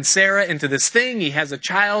Hagar and Sarah into this thing. He has a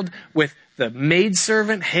child with the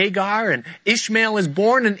maidservant Hagar, and Ishmael is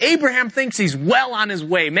born, and Abraham thinks he's well on his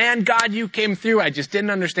way. Man, God, you came through. I just didn't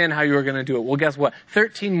understand how you were going to do it. Well, guess what?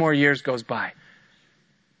 13 more years goes by.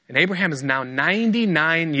 And Abraham is now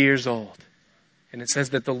 99 years old. And it says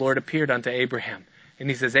that the Lord appeared unto Abraham. And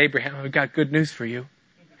he says, Abraham, I've got good news for you.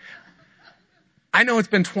 I know it's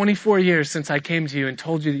been 24 years since I came to you and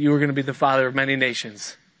told you that you were going to be the father of many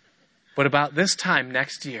nations. But about this time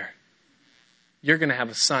next year, you're going to have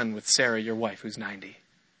a son with Sarah, your wife, who's 90.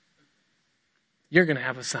 You're going to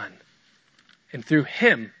have a son. And through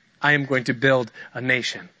him, I am going to build a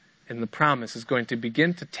nation. And the promise is going to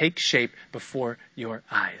begin to take shape before your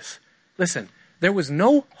eyes. Listen, there was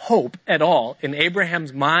no hope at all in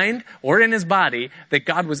Abraham's mind or in his body that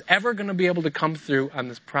God was ever going to be able to come through on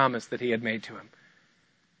this promise that he had made to him.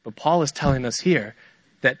 But Paul is telling us here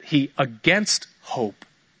that he, against hope,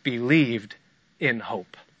 believed in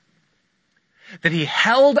hope. That he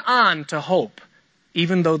held on to hope,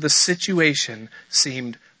 even though the situation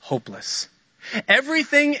seemed hopeless.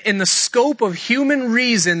 Everything in the scope of human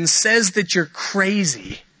reason says that you're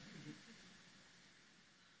crazy.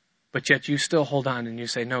 But yet you still hold on and you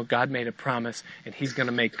say, no, God made a promise and he's going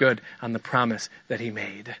to make good on the promise that he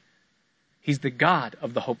made. He's the God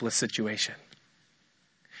of the hopeless situation.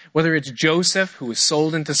 Whether it's Joseph, who was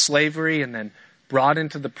sold into slavery and then brought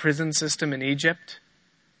into the prison system in Egypt,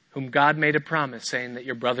 whom God made a promise saying that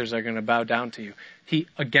your brothers are going to bow down to you. He,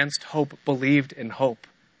 against hope, believed in hope.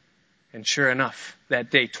 And sure enough,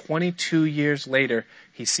 that day, 22 years later,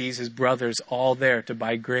 he sees his brothers all there to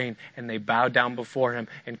buy grain, and they bow down before him.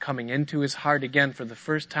 And coming into his heart again for the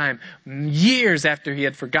first time, years after he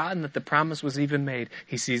had forgotten that the promise was even made,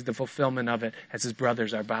 he sees the fulfillment of it as his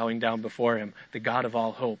brothers are bowing down before him. The God of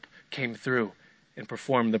all hope came through and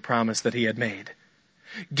performed the promise that he had made.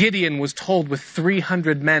 Gideon was told with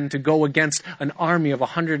 300 men to go against an army of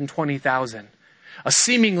 120,000. A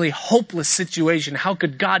seemingly hopeless situation. How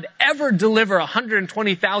could God ever deliver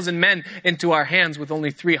 120,000 men into our hands with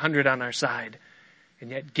only 300 on our side?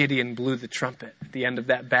 And yet Gideon blew the trumpet at the end of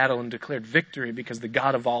that battle and declared victory because the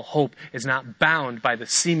God of all hope is not bound by the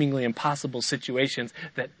seemingly impossible situations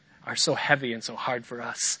that are so heavy and so hard for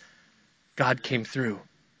us. God came through.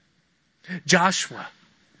 Joshua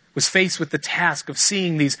was faced with the task of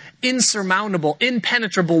seeing these insurmountable,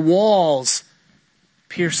 impenetrable walls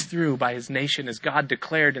pierced through by his nation as God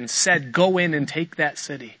declared and said, go in and take that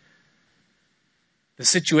city. The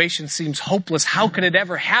situation seems hopeless. How could it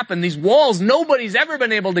ever happen? These walls, nobody's ever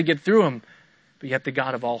been able to get through them. But yet the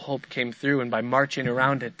God of all hope came through, and by marching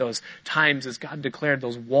around it, those times as God declared,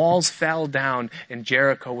 those walls fell down and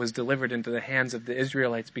Jericho was delivered into the hands of the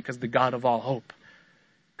Israelites because the God of all hope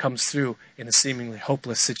comes through in a seemingly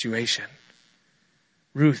hopeless situation.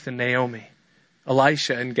 Ruth and Naomi,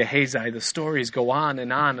 Elisha and Gehazi, the stories go on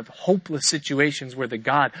of hopeless situations where the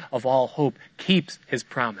God of all hope keeps his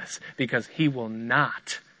promise because he will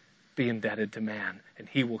not be indebted to man and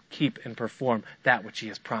he will keep and perform that which he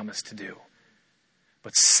has promised to do.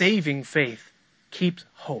 But saving faith keeps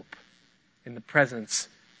hope in the presence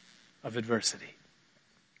of adversity.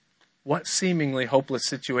 What seemingly hopeless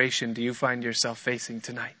situation do you find yourself facing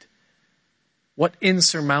tonight? What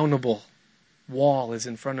insurmountable wall is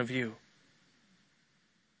in front of you?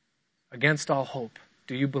 Against all hope,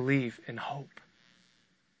 do you believe in hope?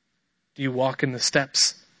 Do you walk in the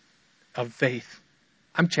steps of faith?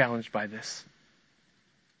 I'm challenged by this.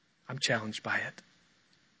 I'm challenged by it.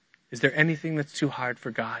 Is there anything that's too hard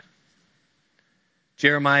for God?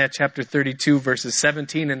 Jeremiah chapter 32, verses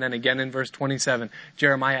 17, and then again in verse 27.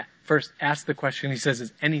 Jeremiah first asks the question, he says,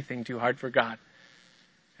 is anything too hard for God?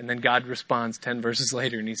 And then God responds 10 verses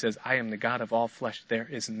later, and he says, I am the God of all flesh. There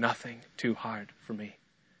is nothing too hard for me.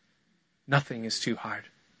 Nothing is too hard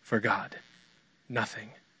for God.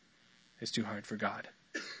 Nothing is too hard for God.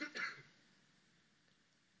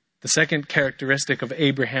 The second characteristic of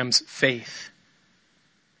Abraham's faith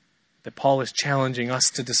that Paul is challenging us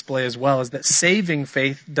to display as well is that saving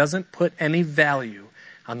faith doesn't put any value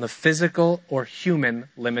on the physical or human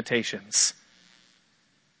limitations.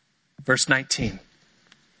 Verse 19.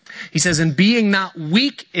 He says, and being not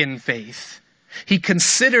weak in faith, he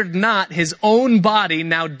considered not his own body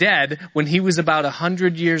now dead when he was about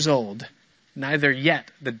 100 years old, neither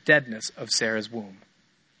yet the deadness of Sarah's womb.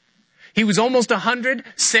 He was almost 100,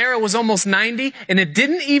 Sarah was almost 90, and it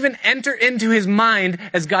didn't even enter into his mind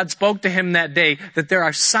as God spoke to him that day that there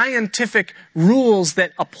are scientific rules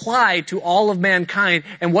that apply to all of mankind,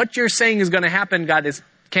 and what you're saying is going to happen, God,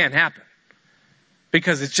 can't happen.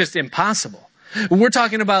 Because it's just impossible. We're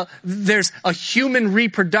talking about there's a human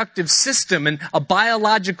reproductive system and a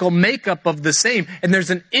biological makeup of the same, and there's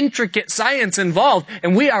an intricate science involved,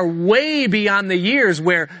 and we are way beyond the years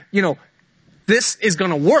where, this is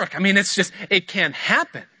going to work. I mean, it can't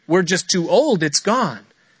happen. We're just too old. It's gone.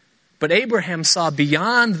 But Abraham saw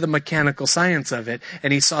beyond the mechanical science of it,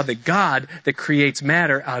 and he saw the God that creates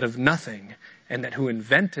matter out of nothing, and that who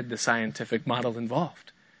invented the scientific model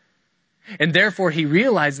involved. And therefore he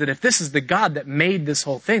realized that if this is the God that made this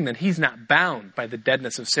whole thing, then he's not bound by the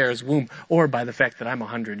deadness of Sarah's womb or by the fact that I'm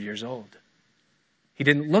 100 years old. He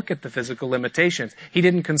didn't look at the physical limitations. He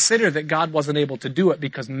didn't consider that God wasn't able to do it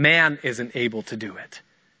because man isn't able to do it.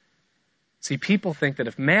 See, people think that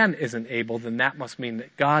if man isn't able, then that must mean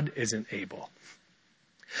that God isn't able.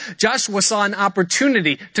 Joshua saw an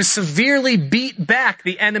opportunity to severely beat back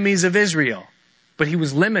the enemies of Israel, but he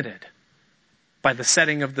was limited by the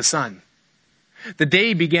setting of the sun. The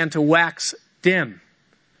day began to wax dim.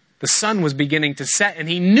 The sun was beginning to set, and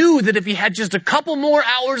he knew that if he had just a couple more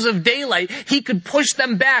hours of daylight, he could push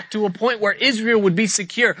them back to a point where Israel would be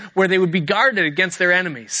secure, where they would be guarded against their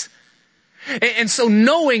enemies. And so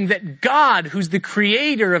knowing that God, who's the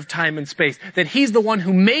creator of time and space, that he's the one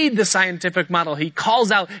who made the scientific model, he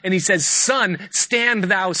calls out and he says, "Sun, stand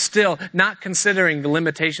thou still," not considering the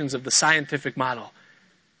limitations of the scientific model.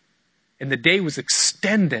 And the day was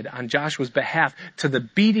extended on Joshua's behalf to the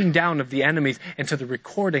beating down of the enemies and to the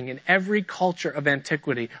recording in every culture of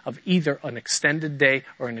antiquity of either an extended day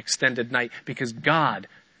or an extended night, because God,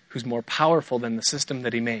 who's more powerful than the system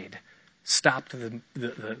that he made, stopped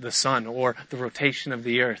the sun or the rotation of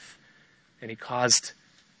the earth, and he caused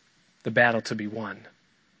the battle to be won.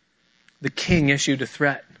 The king issued a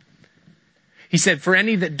threat. He said, "For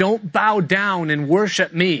any that don't bow down and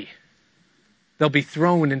worship me, they'll be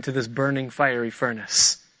thrown into this burning fiery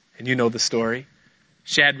furnace." And you know the story.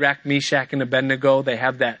 Shadrach, Meshach, and Abednego, they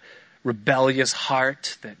have that rebellious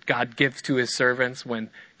heart that God gives to his servants when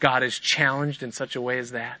God is challenged in such a way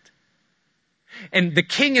as that. And the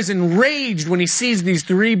king is enraged when he sees these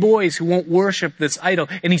three boys who won't worship this idol.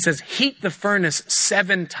 And he says, "Heat the furnace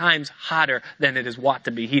 7 times hotter than it is wont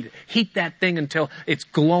to be heated. Heat that thing until it's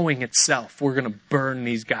glowing itself. We're going to burn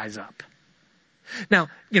these guys up." Now,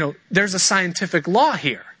 there's a scientific law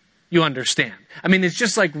here, you understand. I mean, it's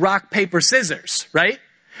just like rock, paper, scissors, right?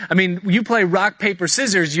 I mean, you play rock, paper,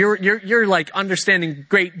 scissors, you're like understanding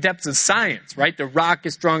great depths of science, right? The rock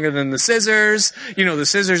is stronger than the scissors, the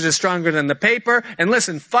scissors is stronger than the paper. And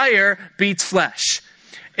listen, fire beats flesh.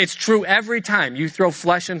 It's true every time you throw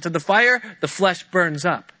flesh into the fire, the flesh burns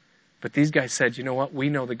up. But these guys said, "You know what? We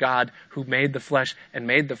know the God who made the flesh and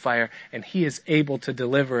made the fire, and he is able to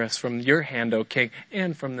deliver us from your hand, O king,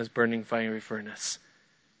 and from this burning fiery furnace."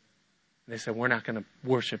 And they said, "We're not going to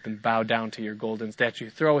worship and bow down to your golden statue.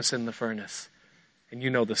 Throw us in the furnace." And you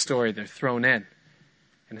know the story. They're thrown in.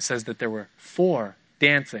 And it says that there were 4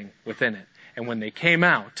 dancing within it. And when they came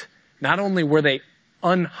out, not only were they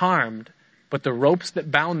unharmed, but the ropes that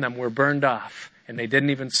bound them were burned off, and they didn't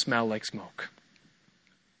even smell like smoke.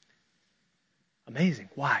 Amazing.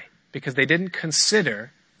 Why? Because they didn't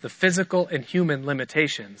consider the physical and human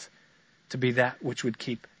limitations to be that which would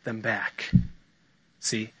keep them back.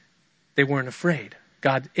 See, they weren't afraid.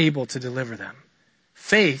 God able to deliver them.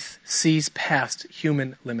 Faith sees past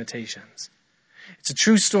human limitations. It's a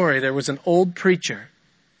true story. There was an old preacher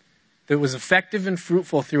that was effective and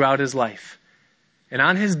fruitful throughout his life. And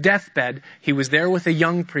on his deathbed, he was there with a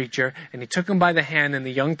young preacher, and he took him by the hand, and the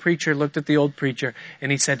young preacher looked at the old preacher,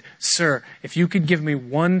 and he said, "Sir, if you could give me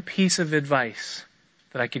one piece of advice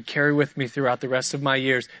that I could carry with me throughout the rest of my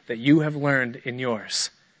years that you have learned in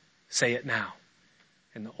yours, say it now."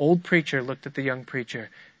 And the old preacher looked at the young preacher,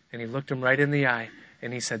 and he looked him right in the eye,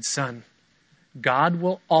 and he said, "Son, God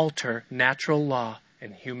will alter natural law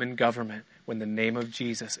and human government when the name of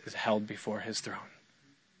Jesus is held before his throne."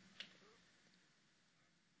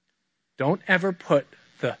 Don't ever put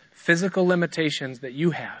the physical limitations that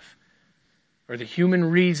you have or the human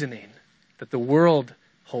reasoning that the world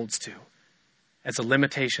holds to as a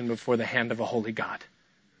limitation before the hand of a holy God.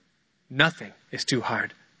 Nothing is too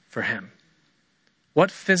hard for him.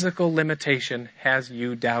 What physical limitation has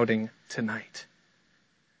you doubting tonight?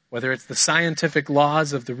 Whether it's the scientific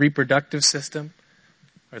laws of the reproductive system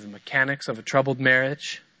or the mechanics of a troubled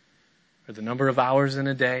marriage or the number of hours in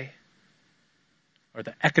a day, or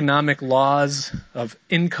the economic laws of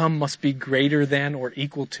income must be greater than or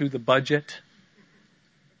equal to the budget.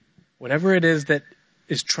 Whatever it is that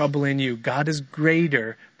is troubling you, God is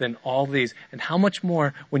greater than all these. And how much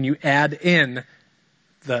more when you add in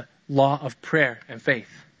the law of prayer and faith?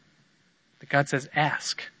 That God says,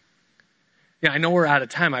 ask. Yeah, I know we're out of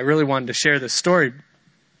time. I really wanted to share this story.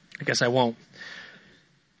 I guess I won't.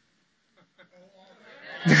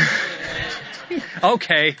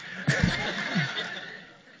 Okay.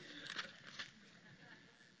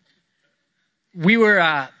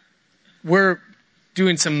 We're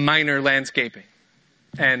doing some minor landscaping.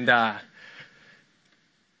 And,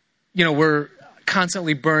 we're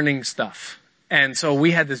constantly burning stuff. And so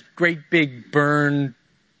we had this great big burn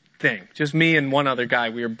thing. Just me and one other guy,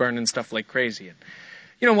 we were burning stuff like crazy.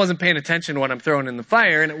 And, wasn't paying attention to what I'm throwing in the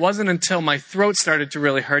fire. And it wasn't until my throat started to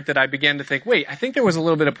really hurt that I began to think, wait, I think there was a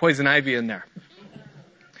little bit of poison ivy in there.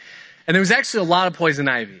 And there was actually a lot of poison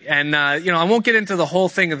ivy. And, I won't get into the whole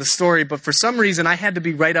thing of the story, but for some reason I had to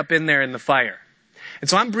be right up in there in the fire. And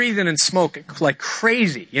so I'm breathing in smoke like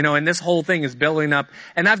crazy, and this whole thing is building up.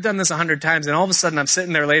 And I've done this 100 times, and all of a sudden I'm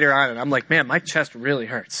sitting there later on, and I'm like, man, my chest really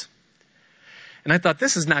hurts. And I thought,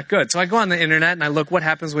 this is not good. So I go on the internet, and I look what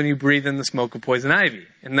happens when you breathe in the smoke of poison ivy.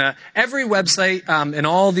 And every website and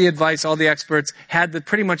all the advice, all the experts had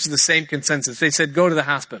pretty much the same consensus. They said, go to the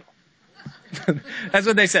hospital. That's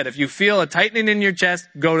what they said. If you feel a tightening in your chest,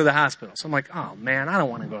 go to the hospital. So I'm like, oh, man, I don't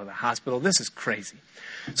want to go to the hospital. This is crazy.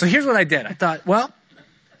 So here's what I did. I thought, well,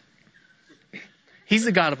 He's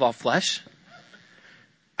the God of all flesh.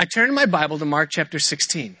 I turned in my Bible to Mark chapter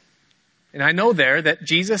 16. And I know there that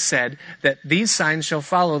Jesus said that these signs shall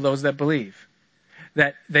follow those that believe.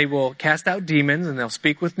 That they will cast out demons and they'll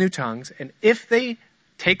speak with new tongues. And if they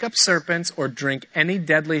take up serpents or drink any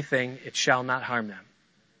deadly thing, it shall not harm them.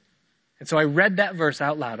 And so I read that verse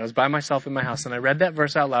out loud. I was by myself in my house and I read that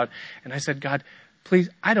verse out loud. And I said, God, please,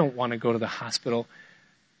 I don't want to go to the hospital.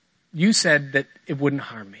 You said that it wouldn't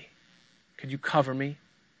harm me. Could you cover me?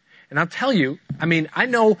 And I'll tell you, I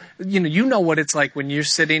know, you know what it's like when you're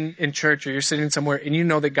sitting in church or you're sitting somewhere and you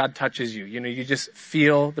know that God touches you. You just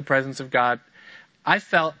feel the presence of God. I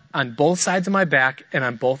felt on both sides of my back and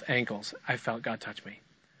on both ankles, I felt God touch me.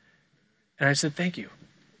 And I said, thank you.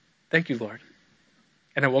 Thank you, Lord.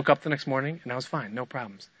 And I woke up the next morning and I was fine. No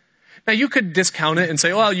problems. Now you could discount it and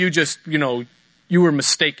say, well, you just, you were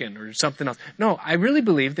mistaken or something else. No, I really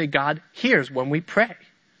believe that God hears when we pray.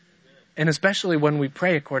 And especially when we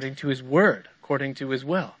pray according to His word, according to His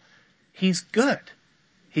will. He's good.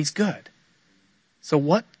 He's good. So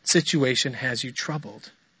what situation has you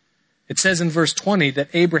troubled? It says in verse 20 that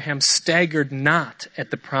Abraham staggered not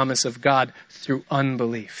at the promise of God through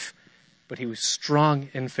unbelief, but he was strong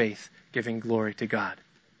in faith, giving glory to God.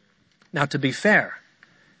 Now, to be fair,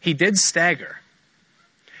 he did stagger.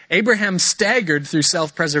 Abraham staggered through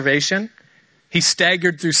self-preservation. He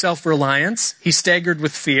staggered through self-reliance. He staggered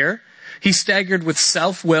with fear. He staggered with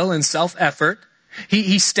self-will and self-effort.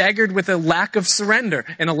 He staggered with a lack of surrender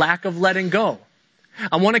and a lack of letting go.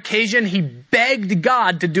 On one occasion, he begged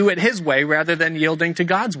God to do it his way rather than yielding to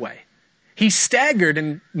God's way. He staggered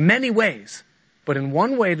in many ways. But in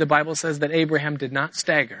one way, the Bible says that Abraham did not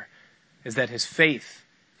stagger, is that his faith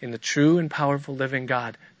in the true and powerful living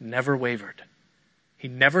God never wavered. He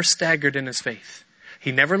never staggered in his faith.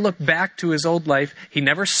 He never looked back to his old life. He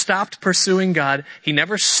never stopped pursuing God. He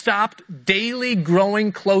never stopped daily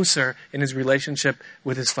growing closer in his relationship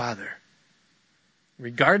with his Father.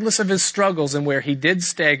 Regardless of his struggles and where he did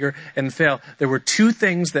stagger and fail, there were two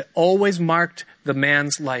things that always marked the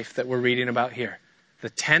man's life that we're reading about here. The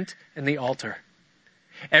tent and the altar.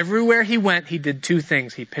 Everywhere he went, he did two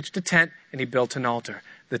things. He pitched a tent and he built an altar.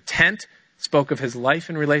 The tent spoke of his life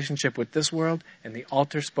and relationship with this world, and the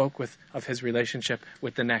altar spoke of his relationship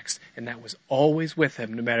with the next. And that was always with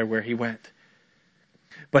him, no matter where he went.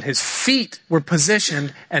 But his feet were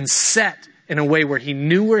positioned and set in a way where he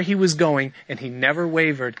knew where he was going, and he never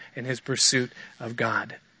wavered in his pursuit of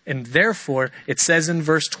God. And therefore, it says in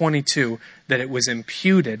verse 22 that it was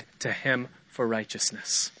imputed to him for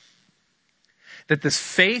righteousness. That this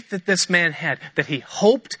faith that this man had, that he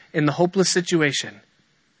hoped in the hopeless situation,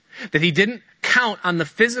 that he didn't count on the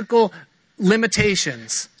physical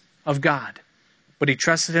limitations of God, but he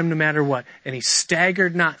trusted him no matter what, and he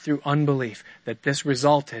staggered not through unbelief, that this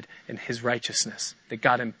resulted in his righteousness, that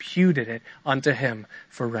God imputed it unto him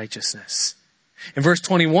for righteousness. In verse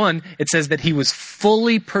 21, it says that he was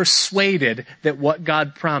fully persuaded that what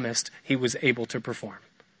God promised, he was able to perform.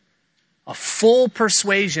 A full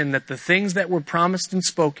persuasion that the things that were promised and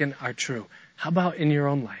spoken are true. How about in your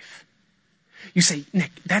own life? You say,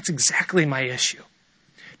 Nick, that's exactly my issue.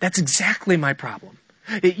 That's exactly my problem.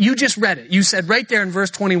 You just read it. You said right there in verse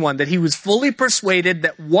 21 that he was fully persuaded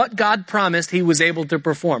that what God promised he was able to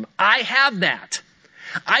perform. I have that.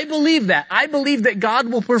 I believe that. I believe that God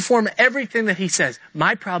will perform everything that he says.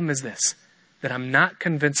 My problem is this, that I'm not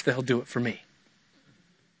convinced that he'll do it for me.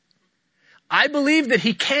 I believe that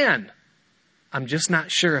he can. I'm just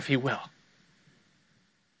not sure if he will.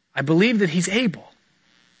 I believe that he's able.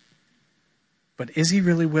 But is he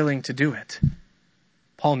really willing to do it?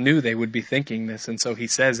 Paul knew they would be thinking this, and so he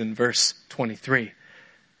says in verse 23,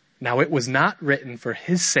 "Now it was not written for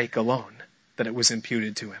his sake alone that it was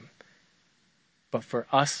imputed to him, but for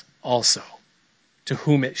us also, to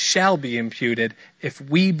whom it shall be imputed if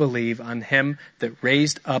we believe on him that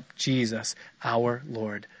raised up Jesus, our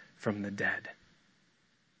Lord, from the dead."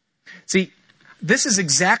 See, this is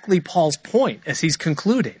exactly Paul's point as he's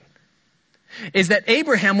concluding, is that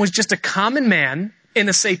Abraham was just a common man in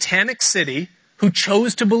a satanic city who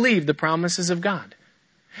chose to believe the promises of God.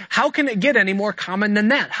 How can it get any more common than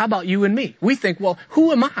that? How about you and me? We think, well,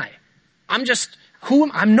 who am I? I'm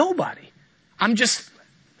nobody.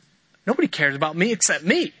 Nobody cares about me except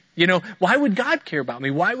me. Why would God care about me?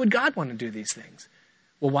 Why would God want to do these things?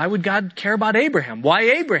 Well, why would God care about Abraham? Why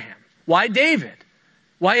Abraham? Why David?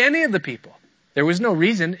 Why any of the people? There was no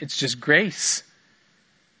reason. It's just grace.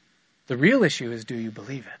 The real issue is, do you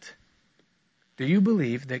believe it? Do you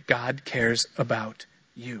believe that God cares about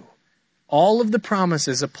you? All of the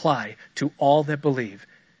promises apply to all that believe.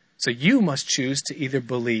 So you must choose to either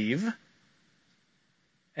believe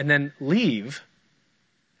and then leave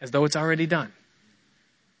as though it's already done.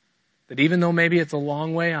 That even though maybe it's a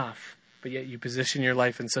long way off, but yet you position your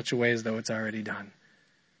life in such a way as though it's already done.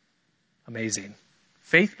 Amazing.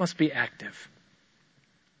 Faith must be active.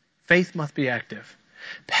 Faith must be active.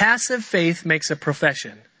 Passive faith makes a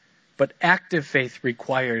profession, but active faith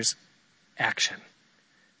requires action.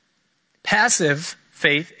 Passive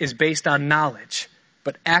faith is based on knowledge,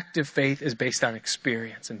 but active faith is based on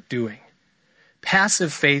experience and doing.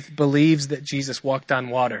 Passive faith believes that Jesus walked on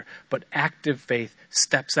water, but active faith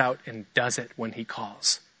steps out and does it when he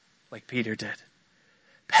calls, like Peter did.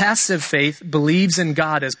 Passive faith believes in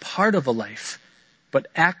God as part of a life, but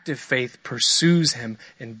active faith pursues him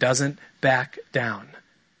and doesn't back down.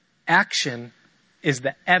 Action is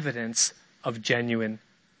the evidence of genuine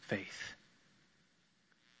faith.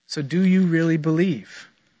 So do you really believe?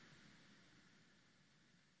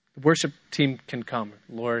 The worship team can come.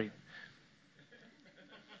 Lori.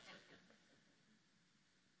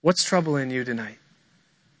 What's troubling you tonight?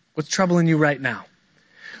 What's troubling you right now?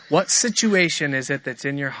 What situation is it that's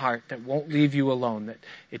in your heart that won't leave you alone?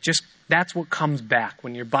 That's what comes back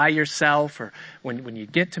when you're by yourself or when you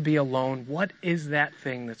get to be alone. What is that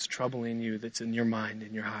thing that's troubling you that's in your mind,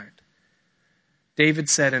 in your heart? David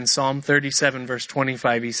said in Psalm 37, verse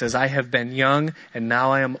 25, he says, "I have been young and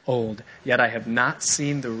now I am old, yet I have not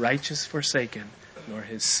seen the righteous forsaken, nor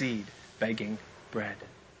his seed begging bread."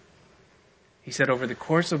 He said, over the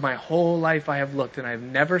course of my whole life I have looked and I have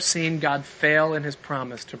never seen God fail in his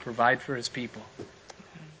promise to provide for his people.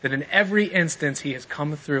 That in every instance he has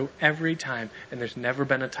come through every time, and there's never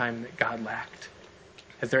been a time that God lacked.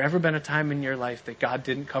 Has there ever been a time in your life that God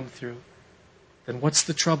didn't come through? Then what's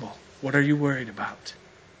the trouble? What are you worried about?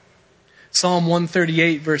 Psalm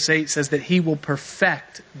 138 verse 8 says that he will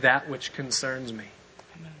perfect that which concerns me.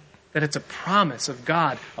 That it's a promise of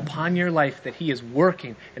God upon your life that he is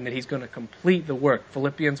working and that he's going to complete the work.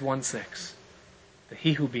 Philippians 1:6. That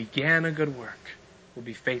he who began a good work will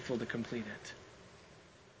be faithful to complete it.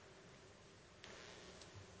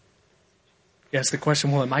 You ask the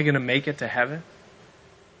question, well, am I going to make it to heaven?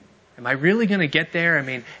 Am I really going to get there?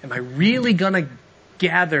 Am I really going to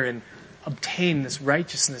gather and obtain this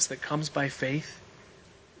righteousness that comes by faith?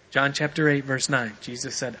 John chapter 8 verse 9,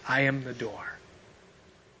 Jesus said, "I am the door.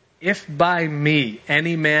 If by me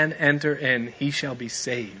any man enter in, he shall be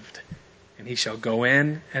saved, and he shall go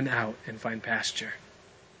in and out and find pasture."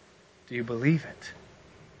 Do you believe it?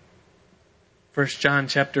 1 John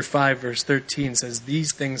chapter 5 verse 13 says,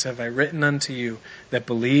 "These things have I written unto you that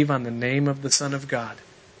believe on the name of the Son of God,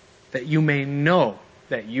 that you may know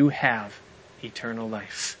that you have eternal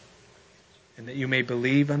life, and that you may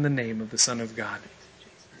believe on the name of the Son of God."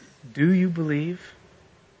 Do you believe?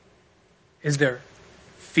 Is there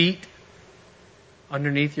feet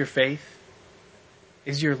underneath your faith?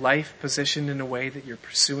 Is your life positioned in a way that you're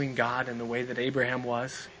pursuing God in the way that Abraham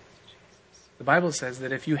was? The Bible says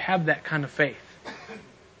that if you have that kind of faith,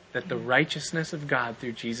 that the righteousness of God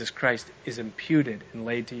through Jesus Christ is imputed and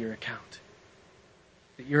laid to your account.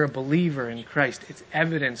 That you're a believer in Christ. It's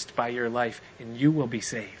evidenced by your life and you will be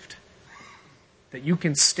saved. That you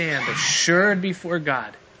can stand assured before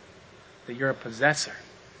God that you're a possessor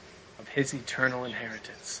of his eternal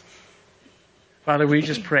inheritance. Father, we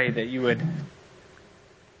just pray that you would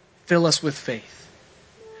fill us with faith.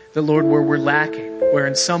 That, Lord, where we're lacking, where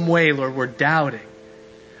in some way, Lord, we're doubting,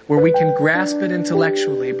 where we can grasp it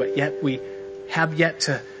intellectually, but yet we have yet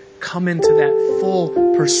to come into that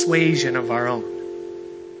full persuasion of our own.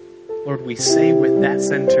 Lord, we say with that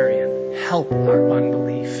centurion, help our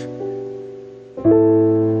unbelief.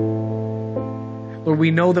 Lord,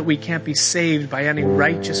 we know that we can't be saved by any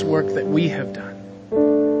righteous work that we have done.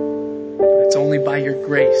 But it's only by your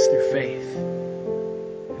grace through faith.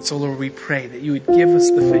 And so, Lord, we pray that you would give us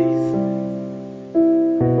the faith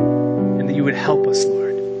and that you would help us, Lord.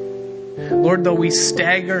 Lord, though we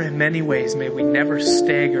stagger in many ways, may we never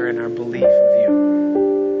stagger in our belief of you.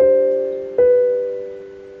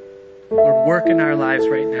 Lord, work in our lives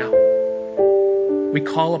right now. We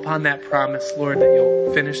call upon that promise, Lord, that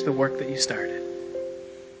you'll finish the work that you started.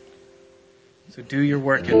 So do your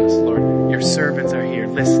work in us, Lord. Your servants are here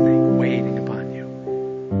listening, waiting upon you.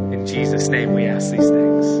 In Jesus' name we ask these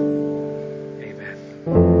things.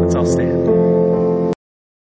 Amen. Let's all stand.